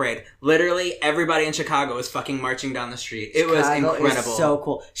in the parade. Literally, everybody in Chicago was fucking marching down the street. It was incredible. Is so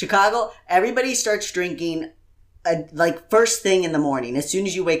cool. Chicago, everybody starts drinking first thing in the morning, as soon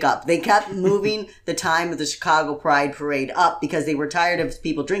as you wake up. They kept moving the time of the Chicago Pride Parade up because they were tired of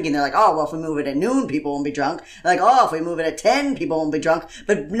people drinking. They're like, oh, well, if we move it at noon, people won't be drunk. They're like, oh, if we move it at 10, people won't be drunk.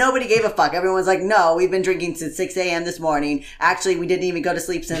 But nobody gave a fuck. Everyone's like, no, we've been drinking since 6 a.m. this morning. Actually, we didn't even go to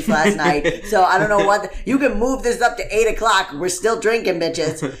sleep since last night. So I don't know what, you can move this up to 8 o'clock. We're still drinking,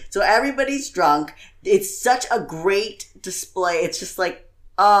 bitches. So everybody's drunk. It's such a great display. It's just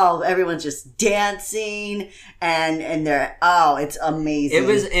everyone's just dancing and they're, it's amazing.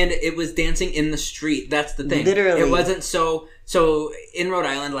 It was dancing in the street. That's the thing. Literally. It wasn't so in Rhode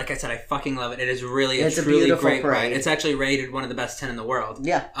Island, like I said, I fucking love it. It is really a truly great parade. It's actually rated one of the best 10 in the world.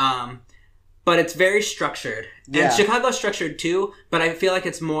 Yeah. But it's very structured. And Chicago's structured too, but I feel like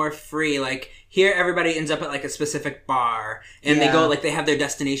it's more free. Here, everybody ends up at a specific bar, and they go, they have their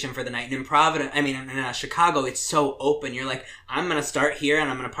destination for the night. And in Providence, in Chicago, it's so open. You're like, I'm gonna start here, and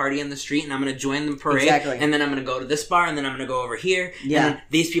I'm gonna party in the street, and I'm gonna join the parade, and then I'm gonna go to this bar, and then I'm gonna go over here. Yeah. And then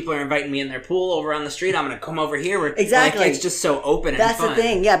these people are inviting me in their pool over on the street. I'm gonna come over here. Exactly. It's just so open and fun. That's the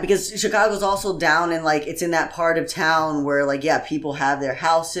thing, yeah, because Chicago's also down in, it's in that part of town where, people have their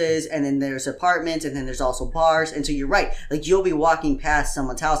houses, and then there's apartments, and then there's also bars. And so you're right. You'll be walking past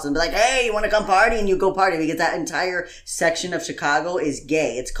someone's house and be like, hey, you want to come party? And you go party, because that entire section of Chicago is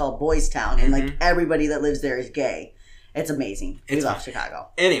gay. It's called Boys Town, and everybody that lives there is gay. It's amazing. We love Chicago.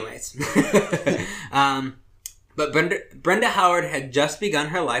 Anyways. But Brenda Howard had just begun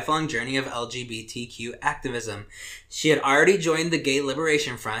her lifelong journey of LGBTQ activism. She had already joined the Gay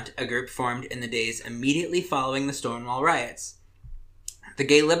Liberation Front, a group formed in the days immediately following the Stonewall riots. The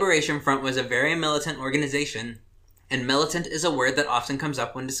Gay Liberation Front was a very militant organization and militant is a word that often comes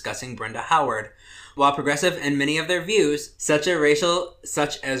up when discussing Brenda Howard. While progressive in many of their views, such as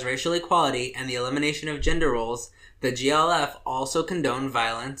racial equality and the elimination of gender roles, the GLF also condoned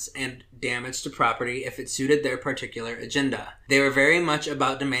violence and damage to property if it suited their particular agenda. They were very much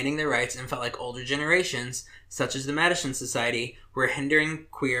about demanding their rights and felt like older generations, such as the Madison Society, were hindering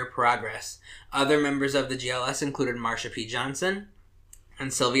queer progress. Other members of the GLS included Marsha P. Johnson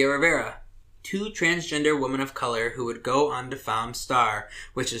and Sylvia Rivera, two transgender women of color who would go on to found STAR,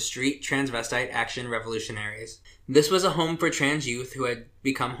 which is Street Transvestite Action Revolutionaries. This was a home for trans youth who had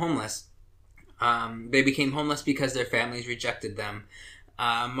become homeless. They became homeless because their families rejected them.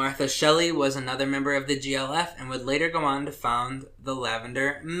 Martha Shelley was another member of the GLF and would later go on to found the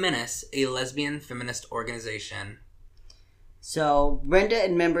Lavender Menace, a lesbian feminist organization. So, Brenda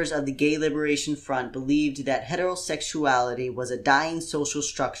and members of the Gay Liberation Front believed that heterosexuality was a dying social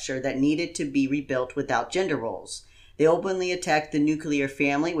structure that needed to be rebuilt without gender roles. They openly attacked the nuclear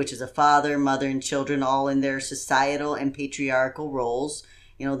family, which is a father, mother, and children all in their societal and patriarchal roles.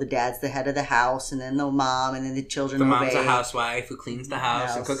 You know, the dad's the head of the house, and then the mom, and then the children The obey. mom's a housewife who cleans the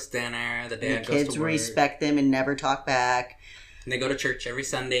house and cooks dinner. The dad And the goes to kids work. respect them and never talk back. And they go to church every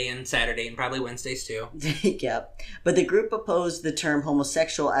Sunday and Saturday and probably Wednesdays too. Yep. But the group opposed the term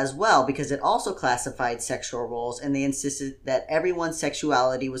homosexual as well because it also classified sexual roles, and they insisted that everyone's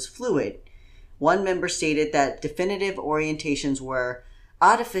sexuality was fluid. One member stated that definitive orientations were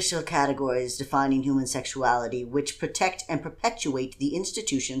artificial categories defining human sexuality, which protect and perpetuate the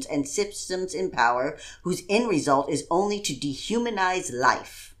institutions and systems in power, whose end result is only to dehumanize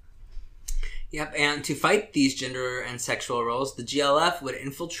life. Yep, and to fight these gender and sexual roles, the GLF would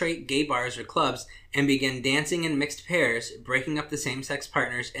infiltrate gay bars or clubs and begin dancing in mixed pairs, breaking up the same-sex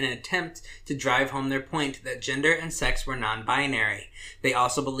partners in an attempt to drive home their point that gender and sex were non-binary. They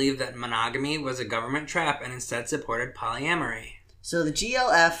also believed that monogamy was a government trap and instead supported polyamory. So the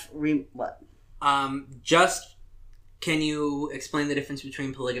GLF, what? Can you explain the difference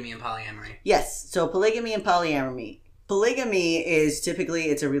between polygamy and polyamory? Yes, so polygamy and polyamory. Polygamy is typically,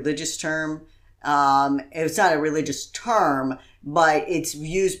 it's a religious term. It's not a religious term, but it's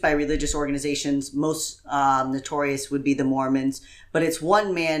used by religious organizations. Most notorious would be the Mormons, but it's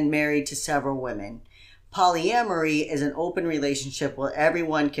one man married to several women. Polyamory is an open relationship where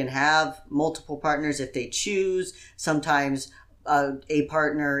everyone can have multiple partners if they choose. Sometimes a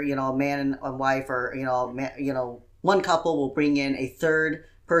partner, a man and a wife, or one couple will bring in a third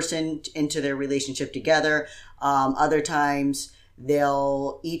person into their relationship together. Other times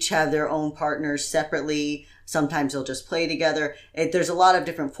they'll each have their own partners separately. Sometimes they'll just play together. There's a lot of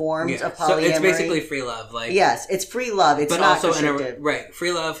different forms of polyamory. So it's basically free love. Yes, it's free love. It's not constrictive. Right,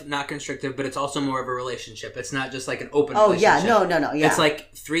 free love, not constrictive, but it's also more of a relationship. It's not just like an open relationship. relationship. No. Yeah. It's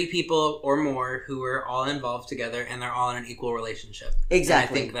like three people or more who are all involved together and they're all in an equal relationship.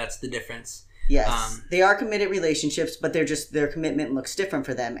 Exactly. And I think that's the difference. Yes, they are committed relationships, but their commitment looks different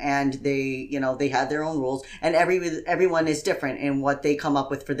for them, and they have their own rules, and everyone is different in what they come up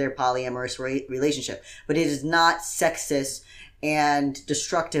with for their polyamorous relationship. But it is not sexist and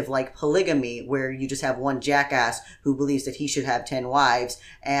destructive like polygamy, where you just have one jackass who believes that he should have 10 wives,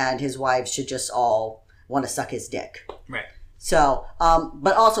 and his wives should just all want to suck his dick. Right. So,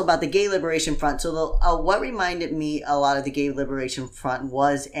 but also about the Gay Liberation Front. So, what reminded me a lot of the Gay Liberation Front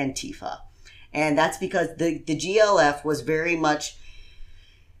was Antifa. And that's because the GLF was very much,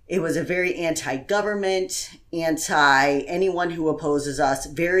 it was a very anti-government, anti-anyone who opposes us,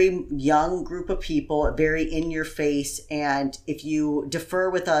 very young group of people, very in your face. And if you defer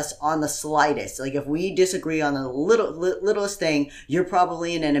with us on the slightest, like if we disagree on the littlest thing, you're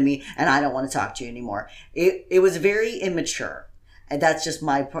probably an enemy and I don't want to talk to you anymore. It was very immature. And that's just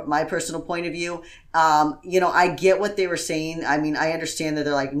my personal point of view. I get what they were saying. I mean, I understand that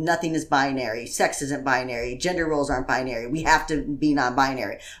they're like, nothing is binary. Sex isn't binary. Gender roles aren't binary. We have to be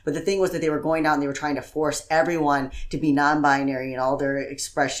non-binary. But the thing was that they were going out and they were trying to force everyone to be non-binary in all their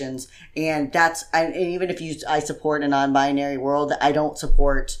expressions. And and even if I support a non-binary world, I don't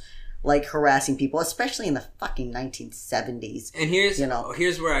support like harassing people, especially in the fucking 1970s. And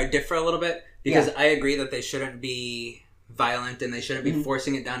here's where I differ a little bit, because I agree that they shouldn't be violent and they shouldn't be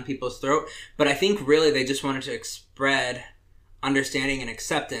forcing it down people's throat, but I think really they just wanted to spread understanding and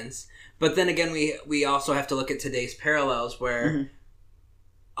acceptance. But then again, we also have to look at today's parallels where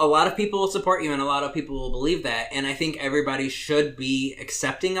a lot of people will support you and a lot of people will believe that, and I think everybody should be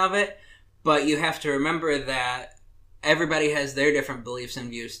accepting of it, but you have to remember that everybody has their different beliefs and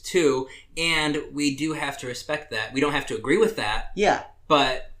views too, and we do have to respect that. We don't have to agree with that. Yeah.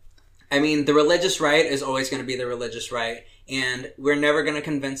 But I mean, the religious right is always going to be the religious right, and we're never going to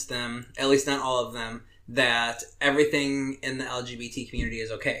convince them, at least not all of them, that everything in the LGBT community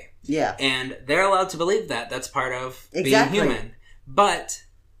is okay. Yeah. And they're allowed to believe that. That's part of Exactly. being human. But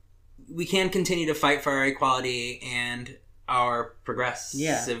we can continue to fight for our equality and our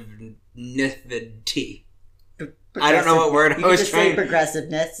progressiveness. I don't know what word I was trying. Say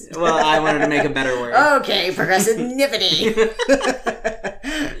progressiveness. Well, I wanted to make a better word. Okay, progressivity.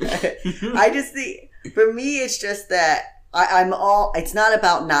 I just think, for me, it's just that it's not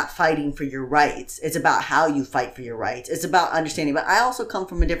about not fighting for your rights. It's about how you fight for your rights. It's about understanding. But I also come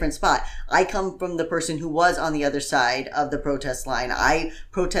from a different spot. I come from the person who was on the other side of the protest line. I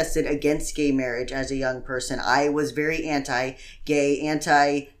protested against gay marriage as a young person. I was very anti-gay,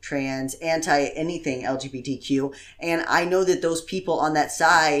 anti-trans, anti-anything LGBTQ. And I know that those people on that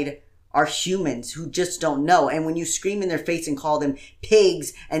side are humans who just don't know. And when you scream in their face and call them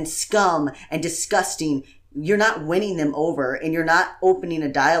pigs and scum and disgusting, you're not winning them over, and you're not opening a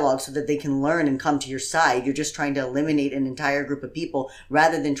dialogue so that they can learn and come to your side. You're just trying to eliminate an entire group of people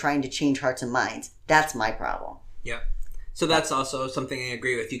rather than trying to change hearts and minds. That's my problem. Yep. So that's also something I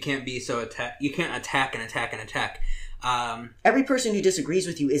agree with. You can't be you can't attack and attack and attack. Every person who disagrees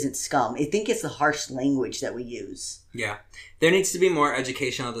with you isn't scum. I think it's the harsh language that we use. Yeah. There needs to be more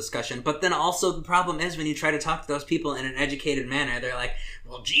educational discussion. But then also the problem is when you try to talk to those people in an educated manner, they're like,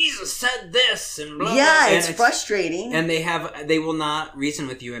 well, Jesus said this and blah, yeah, blah. it's frustrating. And they will not reason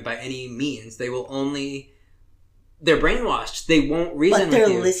with you by any means. They will only... They're brainwashed. They won't reason with you. But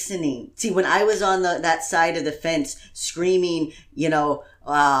they're listening. See, when I was on that side of the fence screaming,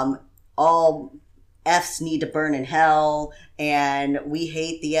 all Fs need to burn in hell, and we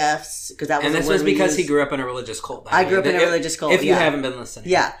hate the Fs, because that was and this was because he grew up in a religious cult. I grew up in a religious cult. If you haven't been listening,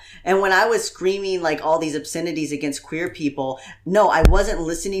 yeah. And when I was screaming like all these obscenities against queer people, no, I wasn't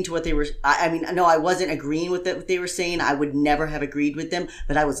listening to what they were. No, I wasn't agreeing with what they were saying. I would never have agreed with them,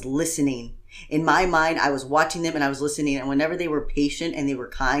 but I was listening. In my mind, I was watching them and I was listening, and whenever they were patient and they were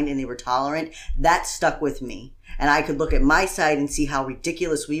kind and they were tolerant, that stuck with me. And I could look at my side and see how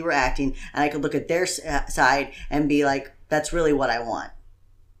ridiculous we were acting, and I could look at their side and be like, that's really what I want.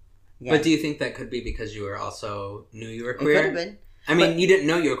 Yeah. But do you think that could be because you knew you were queer? It could have been. I mean, you didn't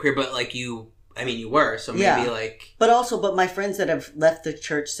know you were queer, but you were, so maybe But my friends that have left the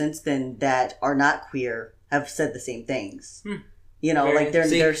church since then that are not queer have said the same things.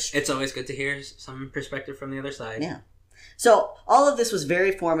 It's always good to hear some perspective from the other side. Yeah. So, all of this was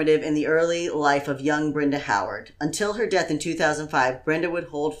very formative in the early life of young Brenda Howard. Until her death in 2005, Brenda would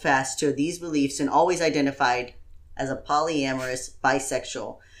hold fast to these beliefs and always identified as a polyamorous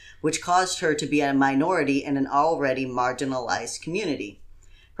bisexual, which caused her to be a minority in an already marginalized community.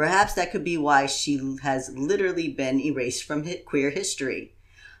 Perhaps that could be why she has literally been erased from queer history.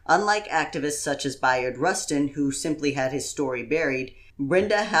 Unlike activists such as Bayard Rustin, who simply had his story buried,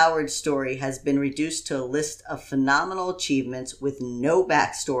 Brenda Howard's story has been reduced to a list of phenomenal achievements with no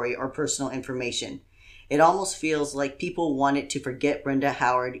backstory or personal information. It almost feels like people wanted to forget Brenda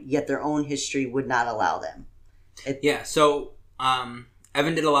Howard, yet their own history would not allow them. So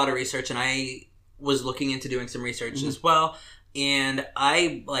Evan did a lot of research, and I was looking into doing some research as well. And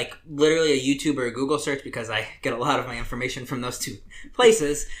I, literally a YouTube or a Google search, because I get a lot of my information from those two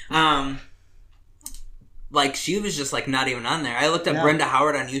places. She was just, not even on there. I looked up Brenda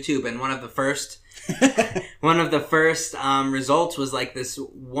Howard on YouTube, and one of the first results was, this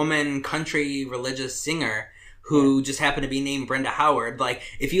woman country religious singer who just happened to be named Brenda Howard.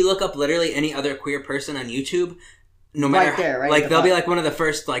 If you look up literally any other queer person on YouTube, no matter they'll be one of the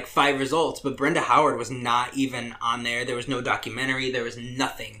first 5 results, but Brenda Howard was not even on there. There was no documentary. There was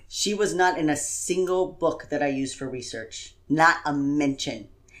nothing. She was not in a single book that I used for research. Not a mention.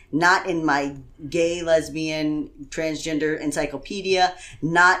 Not in my gay, lesbian, transgender encyclopedia.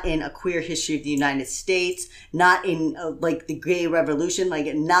 Not in a queer history of the United States. Not in the gay revolution.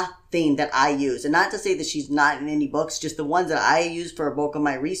 Nothing that I use. And not to say that she's not in any books, just the ones that I use for a bulk of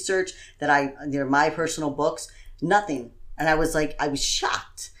my research they're my personal books. Nothing. And I was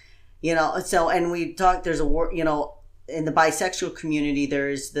shocked, so, and we talked, there's a word, in the bisexual community,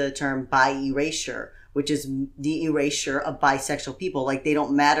 there's the term bi-erasure, which is the erasure of bisexual people. They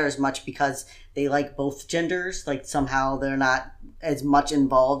don't matter as much because they like both genders. Somehow they're not as much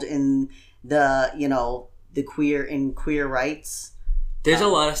involved in the, the queer rights. There's a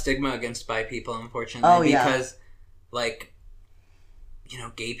lot of stigma against bi people, unfortunately. Because,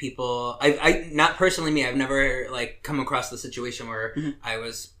 gay people, I not personally me, I've never come across the situation where I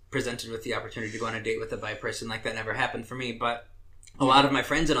was presented with the opportunity to go on a date with a bi person. That never happened for me, but a lot of my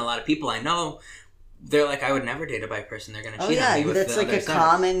friends and a lot of people I know, they're like, I would never date a bi person. They're going to Oh cheat on yeah, me with that's the like other a sex.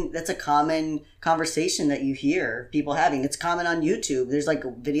 common conversation that you hear people having. It's common on YouTube. There's like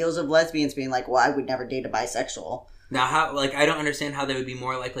videos of lesbians being like, "Well, I would never date a bisexual." Now, how, like, I don't understand how they would be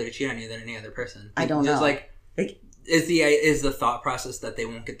more likely to cheat on you than any other person. I don't know. Just, like, Like, is the thought process that they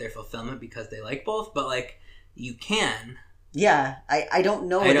won't get their fulfillment because they like both, but, like, you can. yeah, I don't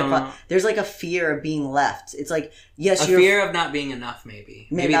know. I don't know. There's like a fear of being left. It's like, yes, A you're fear of not being enough, maybe.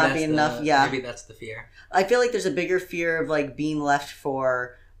 Maybe not that's being enough, yeah. Maybe that's the fear. I feel like there's a bigger fear of like being left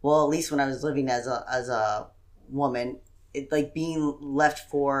for, well, at least when I was living as a woman, it like being left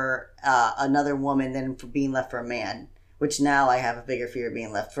for another woman than for being left for a man. Which now I have a bigger fear of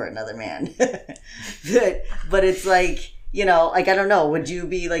being left for another man. but it's like, you know, like I don't know. Would you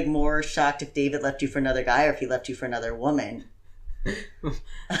be like more shocked if David left you for another guy or if he left you for another woman?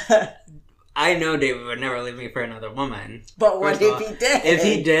 I know David would never leave me for another woman. But what First of if all, he did? If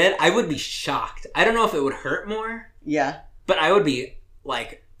he did, I would be shocked. I don't know if it would hurt more, Yeah. but I would be,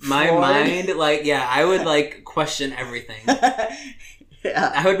 like, my Floored? mind, like, yeah, I would, like, question everything.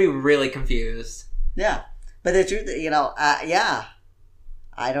 Yeah. I would be really confused. Yeah. But the truth, you know, yeah.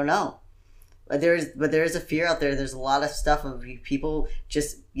 I don't know. But there is a fear out there. There's a lot of stuff of people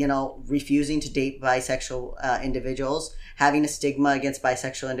just, you know, refusing to date bisexual individuals, having a stigma against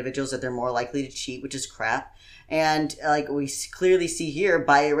bisexual individuals that they're more likely to cheat, which is crap. And like we clearly see here,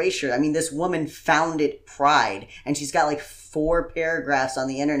 bi erasure. I mean, this woman founded Pride, and she's got like 4 paragraphs on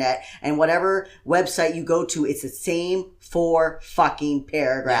the internet, and whatever website you go to, it's the same 4 fucking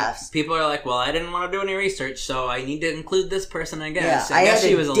paragraphs. People are like, well, I didn't want to do any research, so I need to include this person, I Yeah, guess. I guess had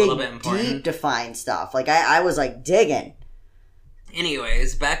she to was a dig little bit important. deep to find stuff. Like I was like digging.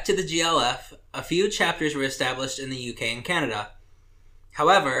 Anyways, back to the GLF, a few chapters were established in the UK and Canada.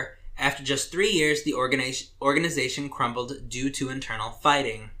 However, after just 3 years, the organization crumbled due to internal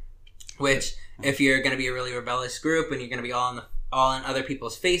fighting. Which, if you're going to be a really rebellious group and you're going to be all in other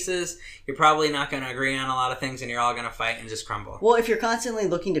people's faces, you're probably not going to agree on a lot of things and you're all going to fight and just crumble. Well, if you're constantly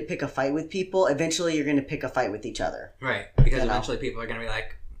looking to pick a fight with people, eventually you're going to pick a fight with each other. Right, because You know. eventually people are going to be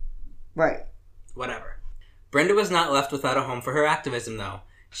like, Right. whatever. Brenda was not left without a home for her activism, though.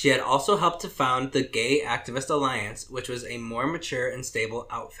 She had also helped to found the Gay Activist Alliance, which was a more mature and stable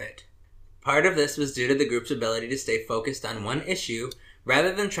outfit. Part of this was due to the group's ability to stay focused on one issue,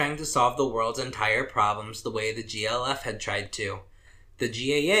 rather than trying to solve the world's entire problems the way the GLF had tried to. The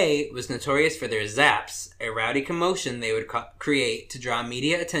GAA was notorious for their zaps, a rowdy commotion they would create to draw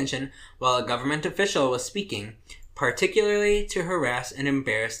media attention while a government official was speaking, particularly to harass and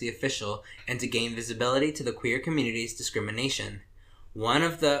embarrass the official and to gain visibility to the queer community's discrimination. One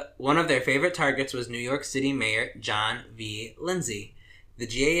of their favorite targets was New York City Mayor John V. Lindsay. The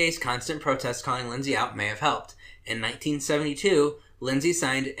GAA's constant protests calling Lindsay out may have helped. In 1972, Lindsay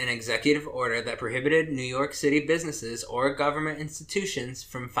signed an executive order that prohibited New York City businesses or government institutions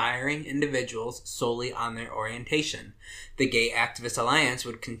from firing individuals solely on their orientation. The Gay Activist Alliance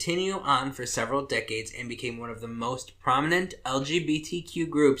would continue on for several decades and became one of the most prominent LGBTQ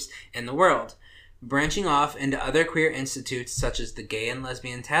groups in the world, branching off into other queer institutes such as the Gay and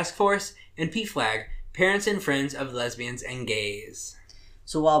Lesbian Task Force and PFLAG, Parents and Friends of Lesbians and Gays.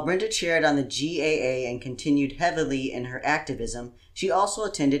 So while Brenda chaired on the GAA and continued heavily in her activism, she also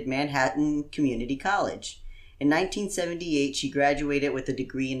attended Manhattan Community College. In 1978, she graduated with a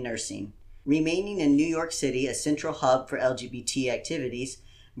degree in nursing. Remaining in New York City, a central hub for LGBT activities,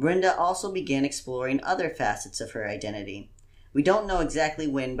 Brenda also began exploring other facets of her identity. We don't know exactly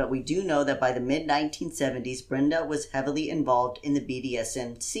when, but we do know that by the mid-1970s, Brenda was heavily involved in the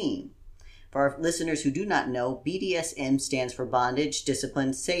BDSM scene. For our listeners who do not know, BDSM stands for bondage,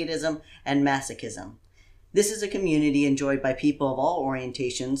 discipline, sadism, and masochism. This is a community enjoyed by people of all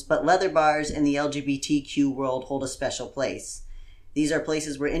orientations, but leather bars in the LGBTQ world hold a special place. These are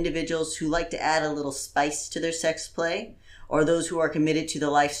places where individuals who like to add a little spice to their sex play, or those who are committed to the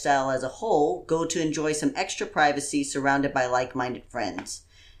lifestyle as a whole, go to enjoy some extra privacy surrounded by like-minded friends.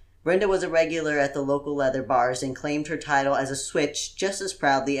 Brenda was a regular at the local leather bars and claimed her title as a switch just as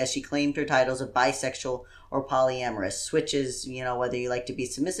proudly as she claimed her titles of bisexual or polyamorous. Switch is, whether you like to be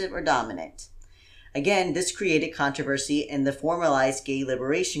submissive or dominant. Again, this created controversy in the formalized gay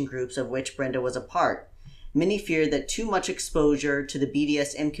liberation groups of which Brenda was a part. Many feared that too much exposure to the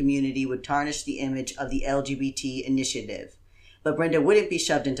BDSM community would tarnish the image of the LGBT initiative. But Brenda wouldn't be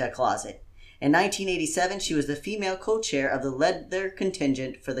shoved into a closet. In 1987, she was the female co-chair of the leather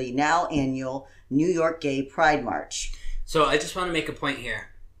contingent for the now annual New York Gay Pride March. So I just want to make a point here.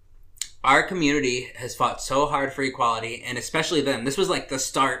 Our community has fought so hard for equality, and especially then, this was like the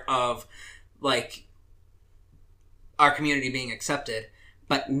start of like our community being accepted.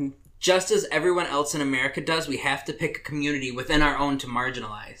 But just as everyone else in America does, we have to pick a community within our own to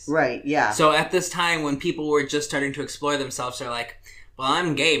marginalize. Right, yeah. So at this time, when people were just starting to explore themselves, they're like, well,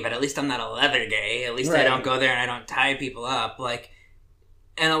 I'm gay, but at least I'm not a leather gay. At least I don't go there and I don't tie people up. Like,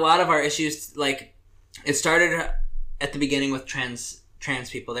 and a lot of our issues, like, it started at the beginning with trans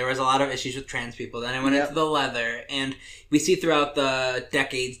people. There was a lot of issues with trans people. Then it went into the leather. And we see throughout the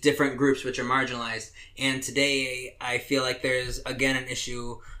decades different groups which are marginalized. And today, I feel like there's, again, an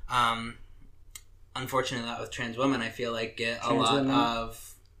issue, unfortunately, a lot with trans women. I feel like get a lot of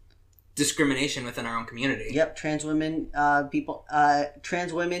discrimination within our own community. Yep, trans women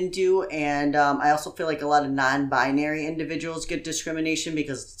do, and I also feel like a lot of non-binary individuals get discrimination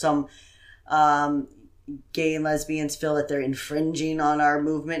because some gay and lesbians feel that they're infringing on our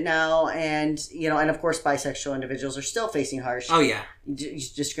movement now, and and of course bisexual individuals are still facing harsh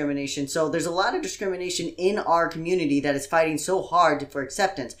discrimination. So there's a lot of discrimination in our community that is fighting so hard for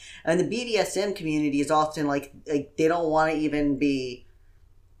acceptance, and the BDSM community is often like they don't want to even be,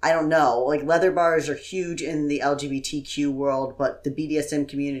 I don't know, like leather bars are huge in the LGBTQ world, but the BDSM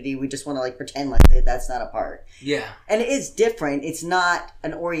community, we just want to like pretend like that's not a part. Yeah. And it is different. It's not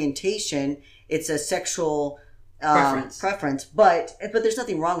an orientation. It's a sexual preference. But there's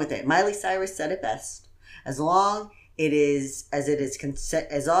nothing wrong with it. Miley Cyrus said it best. As long as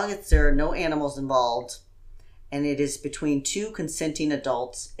there are no animals involved and it is between two consenting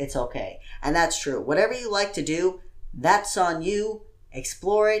adults, it's okay. And that's true. Whatever you like to do, that's on you.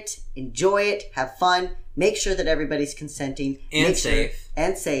 Explore it, enjoy it, have fun, make sure that everybody's consenting. And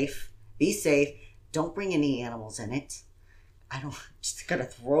safe. Be safe. Don't bring any animals in it. Just gotta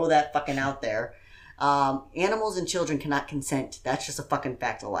throw that fucking out there. Animals and children cannot consent. That's just a fucking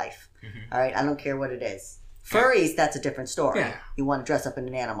fact of life. Mm-hmm. Alright, I don't care what it is. Furries, that's a different story. Yeah. You want to dress up in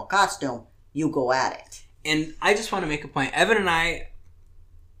an animal costume, you go at it. And I just want to make a point. Evan and I,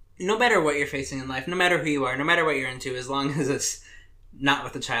 no matter what you're facing in life, no matter who you are, no matter what you're into, as long as it's not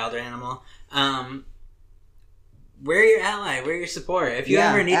with a child or animal, we're your ally, we're your support. If you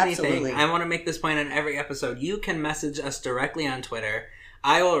ever need anything, I want to make this point on every episode. You can message us directly on Twitter.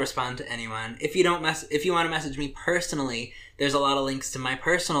 I will respond to anyone. If you want to message me personally, there's a lot of links to my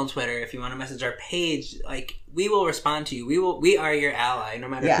personal Twitter. If you want to message our page, like, we will respond to you. We are your ally, no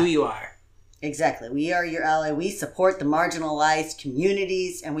matter who you are. Exactly. We are your ally. We support the marginalized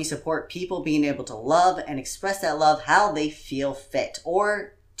communities, and we support people being able to love and express that love how they feel fit,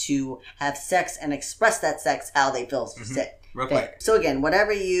 or to have sex and express that sex how they feel fit. Real quick. So again,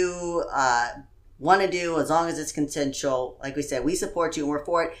 whatever you want to do, as long as it's consensual, like we said, we support you and we're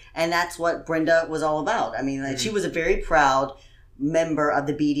for it. And that's what Brenda was all about. I mean, she was a very proud member of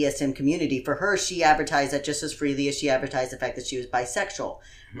the BDSM community. For her, she advertised that just as freely as she advertised the fact that she was bisexual.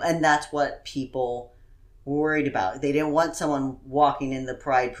 And that's what people were worried about. They didn't want someone walking in the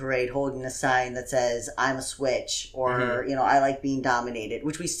Pride Parade holding a sign that says, I'm a switch, or, I like being dominated,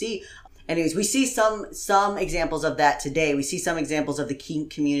 which we see. Anyways, we see some examples of that today. We see some examples of the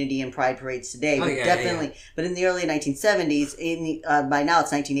kink community in Pride Parades today. But but in the early 1970s, by now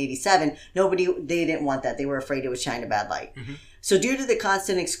it's 1987, they didn't want that. They were afraid it would shine a bad light. Mm-hmm. So due to the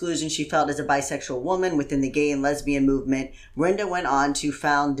constant exclusion she felt as a bisexual woman within the gay and lesbian movement, Brenda went on to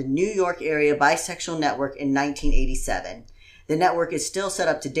found the New York Area Bisexual Network in 1987. The network is still set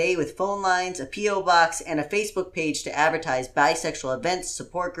up today with phone lines, a P.O. box, and a Facebook page to advertise bisexual events,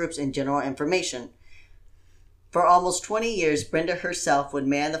 support groups, and general information. For almost 20 years, Brenda herself would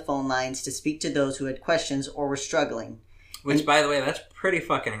man the phone lines to speak to those who had questions or were struggling. Which, by the way, that's pretty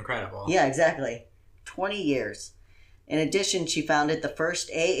fucking incredible. Yeah, exactly. 20 years. In addition, she founded the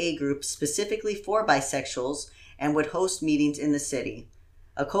first AA group specifically for bisexuals and would host meetings in the city.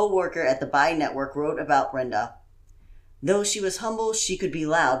 A co-worker at the Bi Network wrote about Brenda. Though she was humble, she could be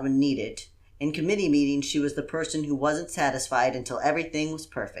loud when needed. In committee meetings, she was the person who wasn't satisfied until everything was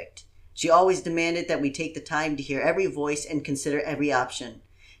perfect. She always demanded that we take the time to hear every voice and consider every option.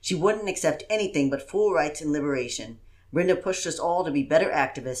 She wouldn't accept anything but full rights and liberation. Brenda pushed us all to be better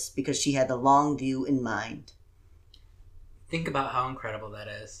activists because she had the long view in mind. Think about how incredible that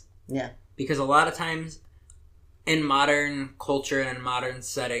is. Yeah. Because a lot of times in modern culture and in modern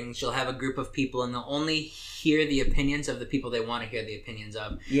settings, you'll have a group of people and they'll only hear the opinions of the people they want to hear the opinions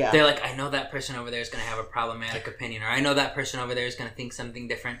of. Yeah. They're like, I know that person over there is going to have a problematic opinion, or I know that person over there is going to think something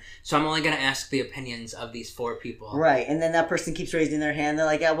different, so I'm only going to ask the opinions of these four people. Right, and then that person keeps raising their hand. They're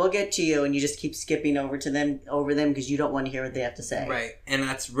like, yeah, we'll get to you, and you just keep skipping over them because you don't want to hear what they have to say. Right, and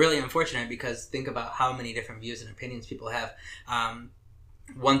that's really unfortunate because think about how many different views and opinions people have.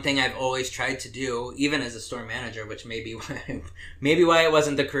 one thing I've always tried to do, even as a store manager, which may be why it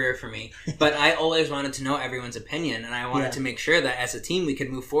wasn't the career for me, but I always wanted to know everyone's opinion, and I wanted to make sure that as a team we could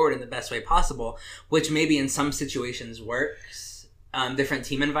move forward in the best way possible, which maybe in some situations works. Different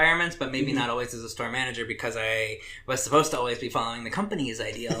team environments, but maybe not always as a store manager, because I was supposed to always be following the company's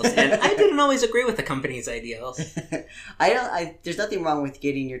ideals, and I didn't always agree with the company's ideals. There's nothing wrong with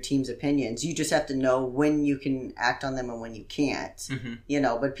getting your team's opinions. You just have to know when you can act on them and when you can't.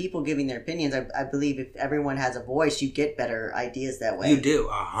 Mm-hmm. But people giving their opinions, I believe if everyone has a voice, you get better ideas that way. You do,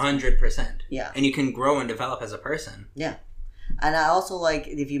 100%. Yeah. And you can grow and develop as a person. Yeah. And I also like,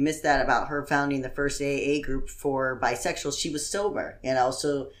 if you missed that about her founding the first AA group for bisexuals, she was sober,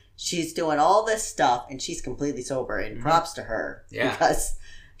 so she's doing all this stuff and she's completely sober, and props to her. Yeah. Because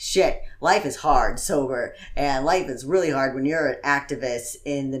shit, life is hard sober, and life is really hard when you're an activist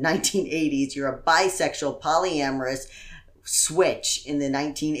in the 1980s. You're a bisexual, polyamorous switch in the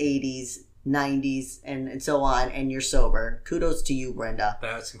 1980s, 90s, and so on, and you're sober. Kudos to you, Brenda.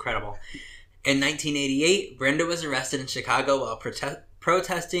 That's incredible. In 1988, Brenda was arrested in Chicago while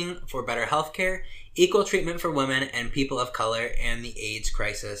protesting for better health care, equal treatment for women and people of color, and the AIDS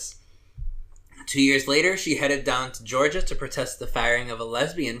crisis. 2 years later, she headed down to Georgia to protest the firing of a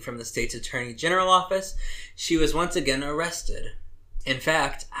lesbian from the state's attorney general office. She was once again arrested. In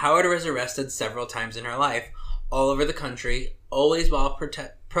fact, Howard was arrested several times in her life, all over the country, always while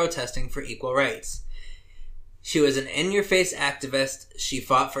protesting for equal rights. She was an in-your-face activist. She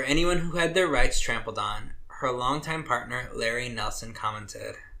fought for anyone who had their rights trampled on. Her longtime partner, Larry Nelson,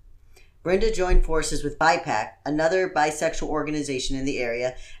 commented. Brenda joined forces with BIPAC, another bisexual organization in the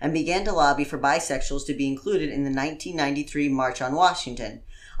area, and began to lobby for bisexuals to be included in the 1993 March on Washington.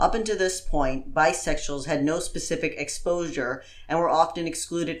 Up until this point, bisexuals had no specific exposure and were often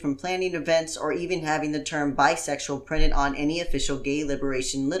excluded from planning events or even having the term bisexual printed on any official gay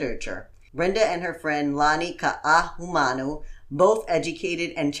liberation literature. Brenda and her friend Lani Ka'ahumanu both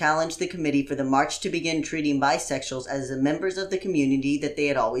educated and challenged the committee for the march to begin treating bisexuals as the members of the community that they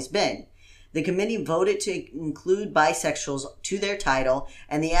had always been. The committee voted to include bisexuals to their title,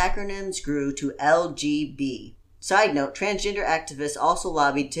 and the acronyms grew to LGB. Side note, transgender activists also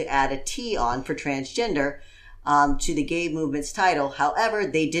lobbied to add a T on for transgender to the gay movement's title. However,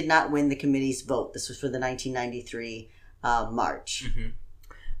 they did not win the committee's vote. This was for the 1993 march. Mm-hmm.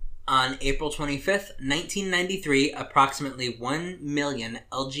 On April 25th, 1993, approximately 1 million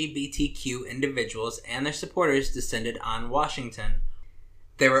LGBTQ individuals and their supporters descended on Washington.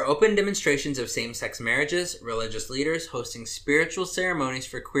 There were open demonstrations of same-sex marriages, religious leaders hosting spiritual ceremonies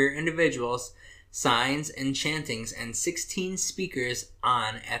for queer individuals, signs and chantings, and 16 speakers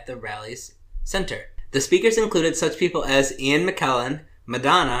at the rally's center. The speakers included such people as Ian McKellen,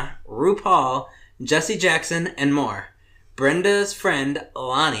 Madonna, RuPaul, Jesse Jackson, and more. Brenda's friend,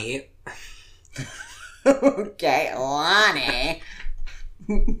 Lonnie... Okay, Lonnie...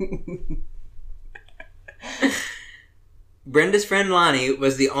 Brenda's friend Lonnie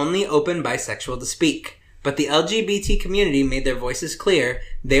was the only open bisexual to speak, but the LGBT community made their voices clear.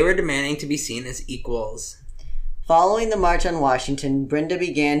 They were demanding to be seen as equals. Following the March on Washington, Brenda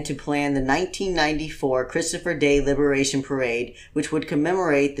began to plan the 1994 Christopher Day Liberation Parade, which would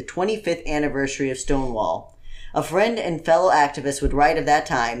commemorate the 25th anniversary of Stonewall. A friend and fellow activist would write of that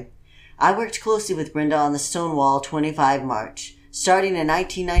time, "I worked closely with Brenda on the Stonewall 25 March. Starting in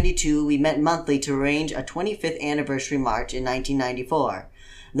 1992, we met monthly to arrange a 25th anniversary march in 1994.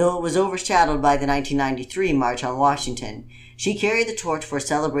 Though it was overshadowed by the 1993 March on Washington, she carried the torch for a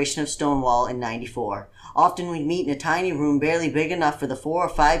celebration of Stonewall in 94. Often we'd meet in a tiny room barely big enough for the 4 or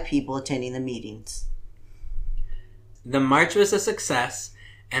 5 people attending the meetings." The march was a success,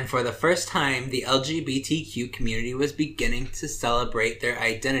 and for the first time, the LGBTQ community was beginning to celebrate their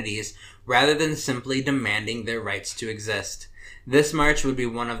identities rather than simply demanding their rights to exist. This march would be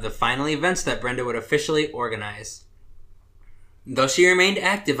one of the final events that Brenda would officially organize. Though she remained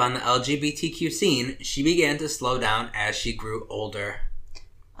active on the LGBTQ scene, she began to slow down as she grew older.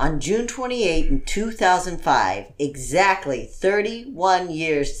 On June 28, 2005, exactly 31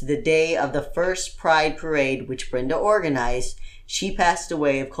 years to the day of the first Pride Parade which Brenda organized, she passed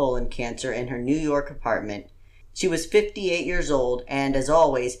away of colon cancer in her New York apartment. She was 58 years old, and as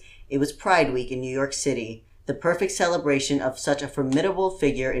always, it was Pride Week in New York City, the perfect celebration of such a formidable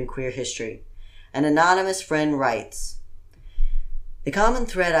figure in queer history. An anonymous friend writes, "The common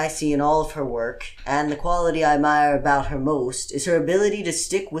thread I see in all of her work, and the quality I admire about her most, is her ability to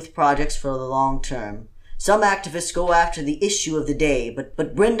stick with projects for the long term. Some activists go after the issue of the day,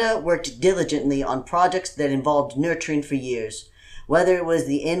 but Brenda worked diligently on projects that involved nurturing for years. Whether it was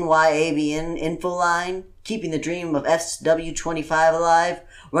the NYABN info line, keeping the dream of SW25 alive,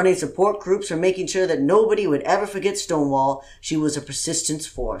 running support groups, or making sure that nobody would ever forget Stonewall, she was a persistence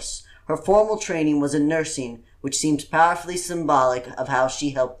force. Her formal training was in nursing, which seems powerfully symbolic of how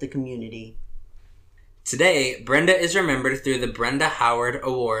she helped the community. Today, Brenda is remembered through the Brenda Howard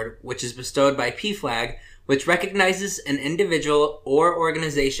Award, which is bestowed by PFLAG, which recognizes an individual or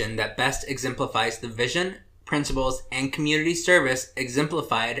organization that best exemplifies the vision, principles, and community service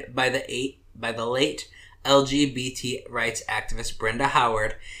exemplified by the late LGBT rights activist Brenda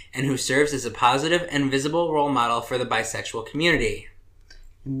Howard, and who serves as a positive and visible role model for the bisexual community.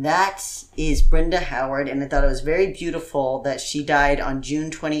 And that is Brenda Howard, and I thought it was very beautiful that she died on June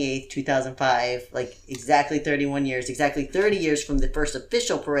 28th, 2005, like exactly 31 years, exactly 30 years from the first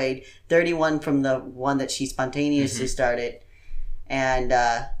official parade, 31 from the one that she spontaneously started. And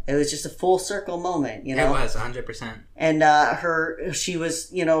it was just a full circle moment, you know? It was, 100%. And she was,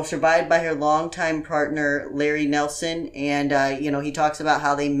 survived by her longtime partner, Larry Nelson, and, he talks about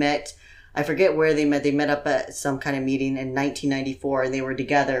how they met. I forget where they met. They met up at some kind of meeting in 1994, and they were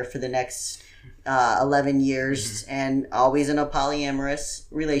together for the next 11 years, and always in a polyamorous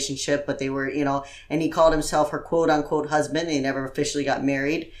relationship. But they were, and he called himself her quote-unquote husband. They never officially got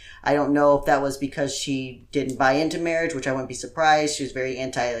married. I don't know if that was because she didn't buy into marriage, which I wouldn't be surprised. She was very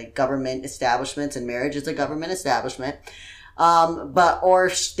anti-government establishments, and marriage is a government establishment.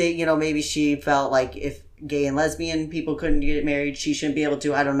 Maybe she felt like if gay and lesbian people couldn't get married, she shouldn't be able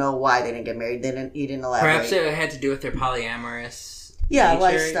to. I don't know why they didn't get married. He didn't elaborate. Perhaps it had to do with their polyamorous nature.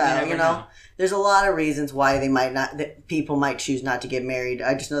 Lifestyle, you know. There's a lot of reasons why people might choose not to get married.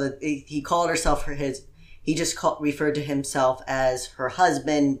 I just know that he called herself he just referred to himself as her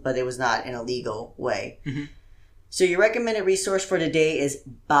husband, but it was not in a legal way. Mm-hmm. So your recommended resource for today is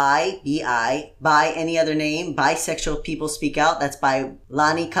by any other name, Bisexual People Speak Out. That's by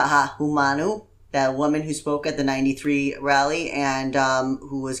Lani Kahahumanu, that woman who spoke at the 93 rally and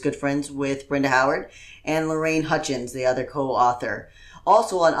who was good friends with Brenda Howard, and Lorraine Hutchins, the other co-author.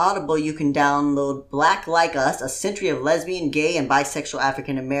 Also on Audible, you can download Black Like Us, a century of lesbian, gay, and bisexual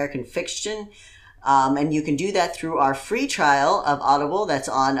African-American fiction. And you can do that through our free trial of Audible that's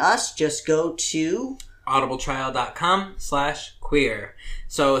on us. Just go to audibletrial.com/queer.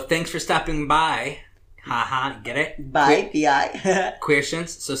 So thanks for stopping by. Haha, get it? Bye, B-I. Queertians.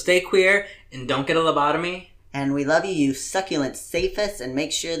 So stay queer and don't get a lobotomy. And we love you, you succulent safest, and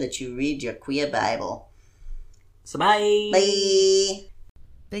make sure that you read your queer Bible. So bye. Bye.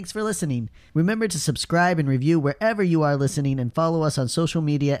 Thanks for listening. Remember to subscribe and review wherever you are listening, and follow us on social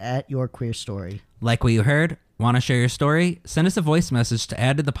media at Your Queer Story. Like what you heard? Want to share your story? Send us a voice message to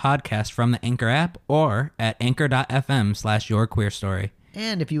add to the podcast from the Anchor app or at anchor.fm/yourqueerstory.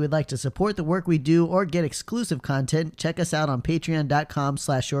 And if you would like to support the work we do or get exclusive content, check us out on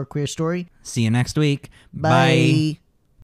patreon.com/yourqueerstory. See you next week. Bye.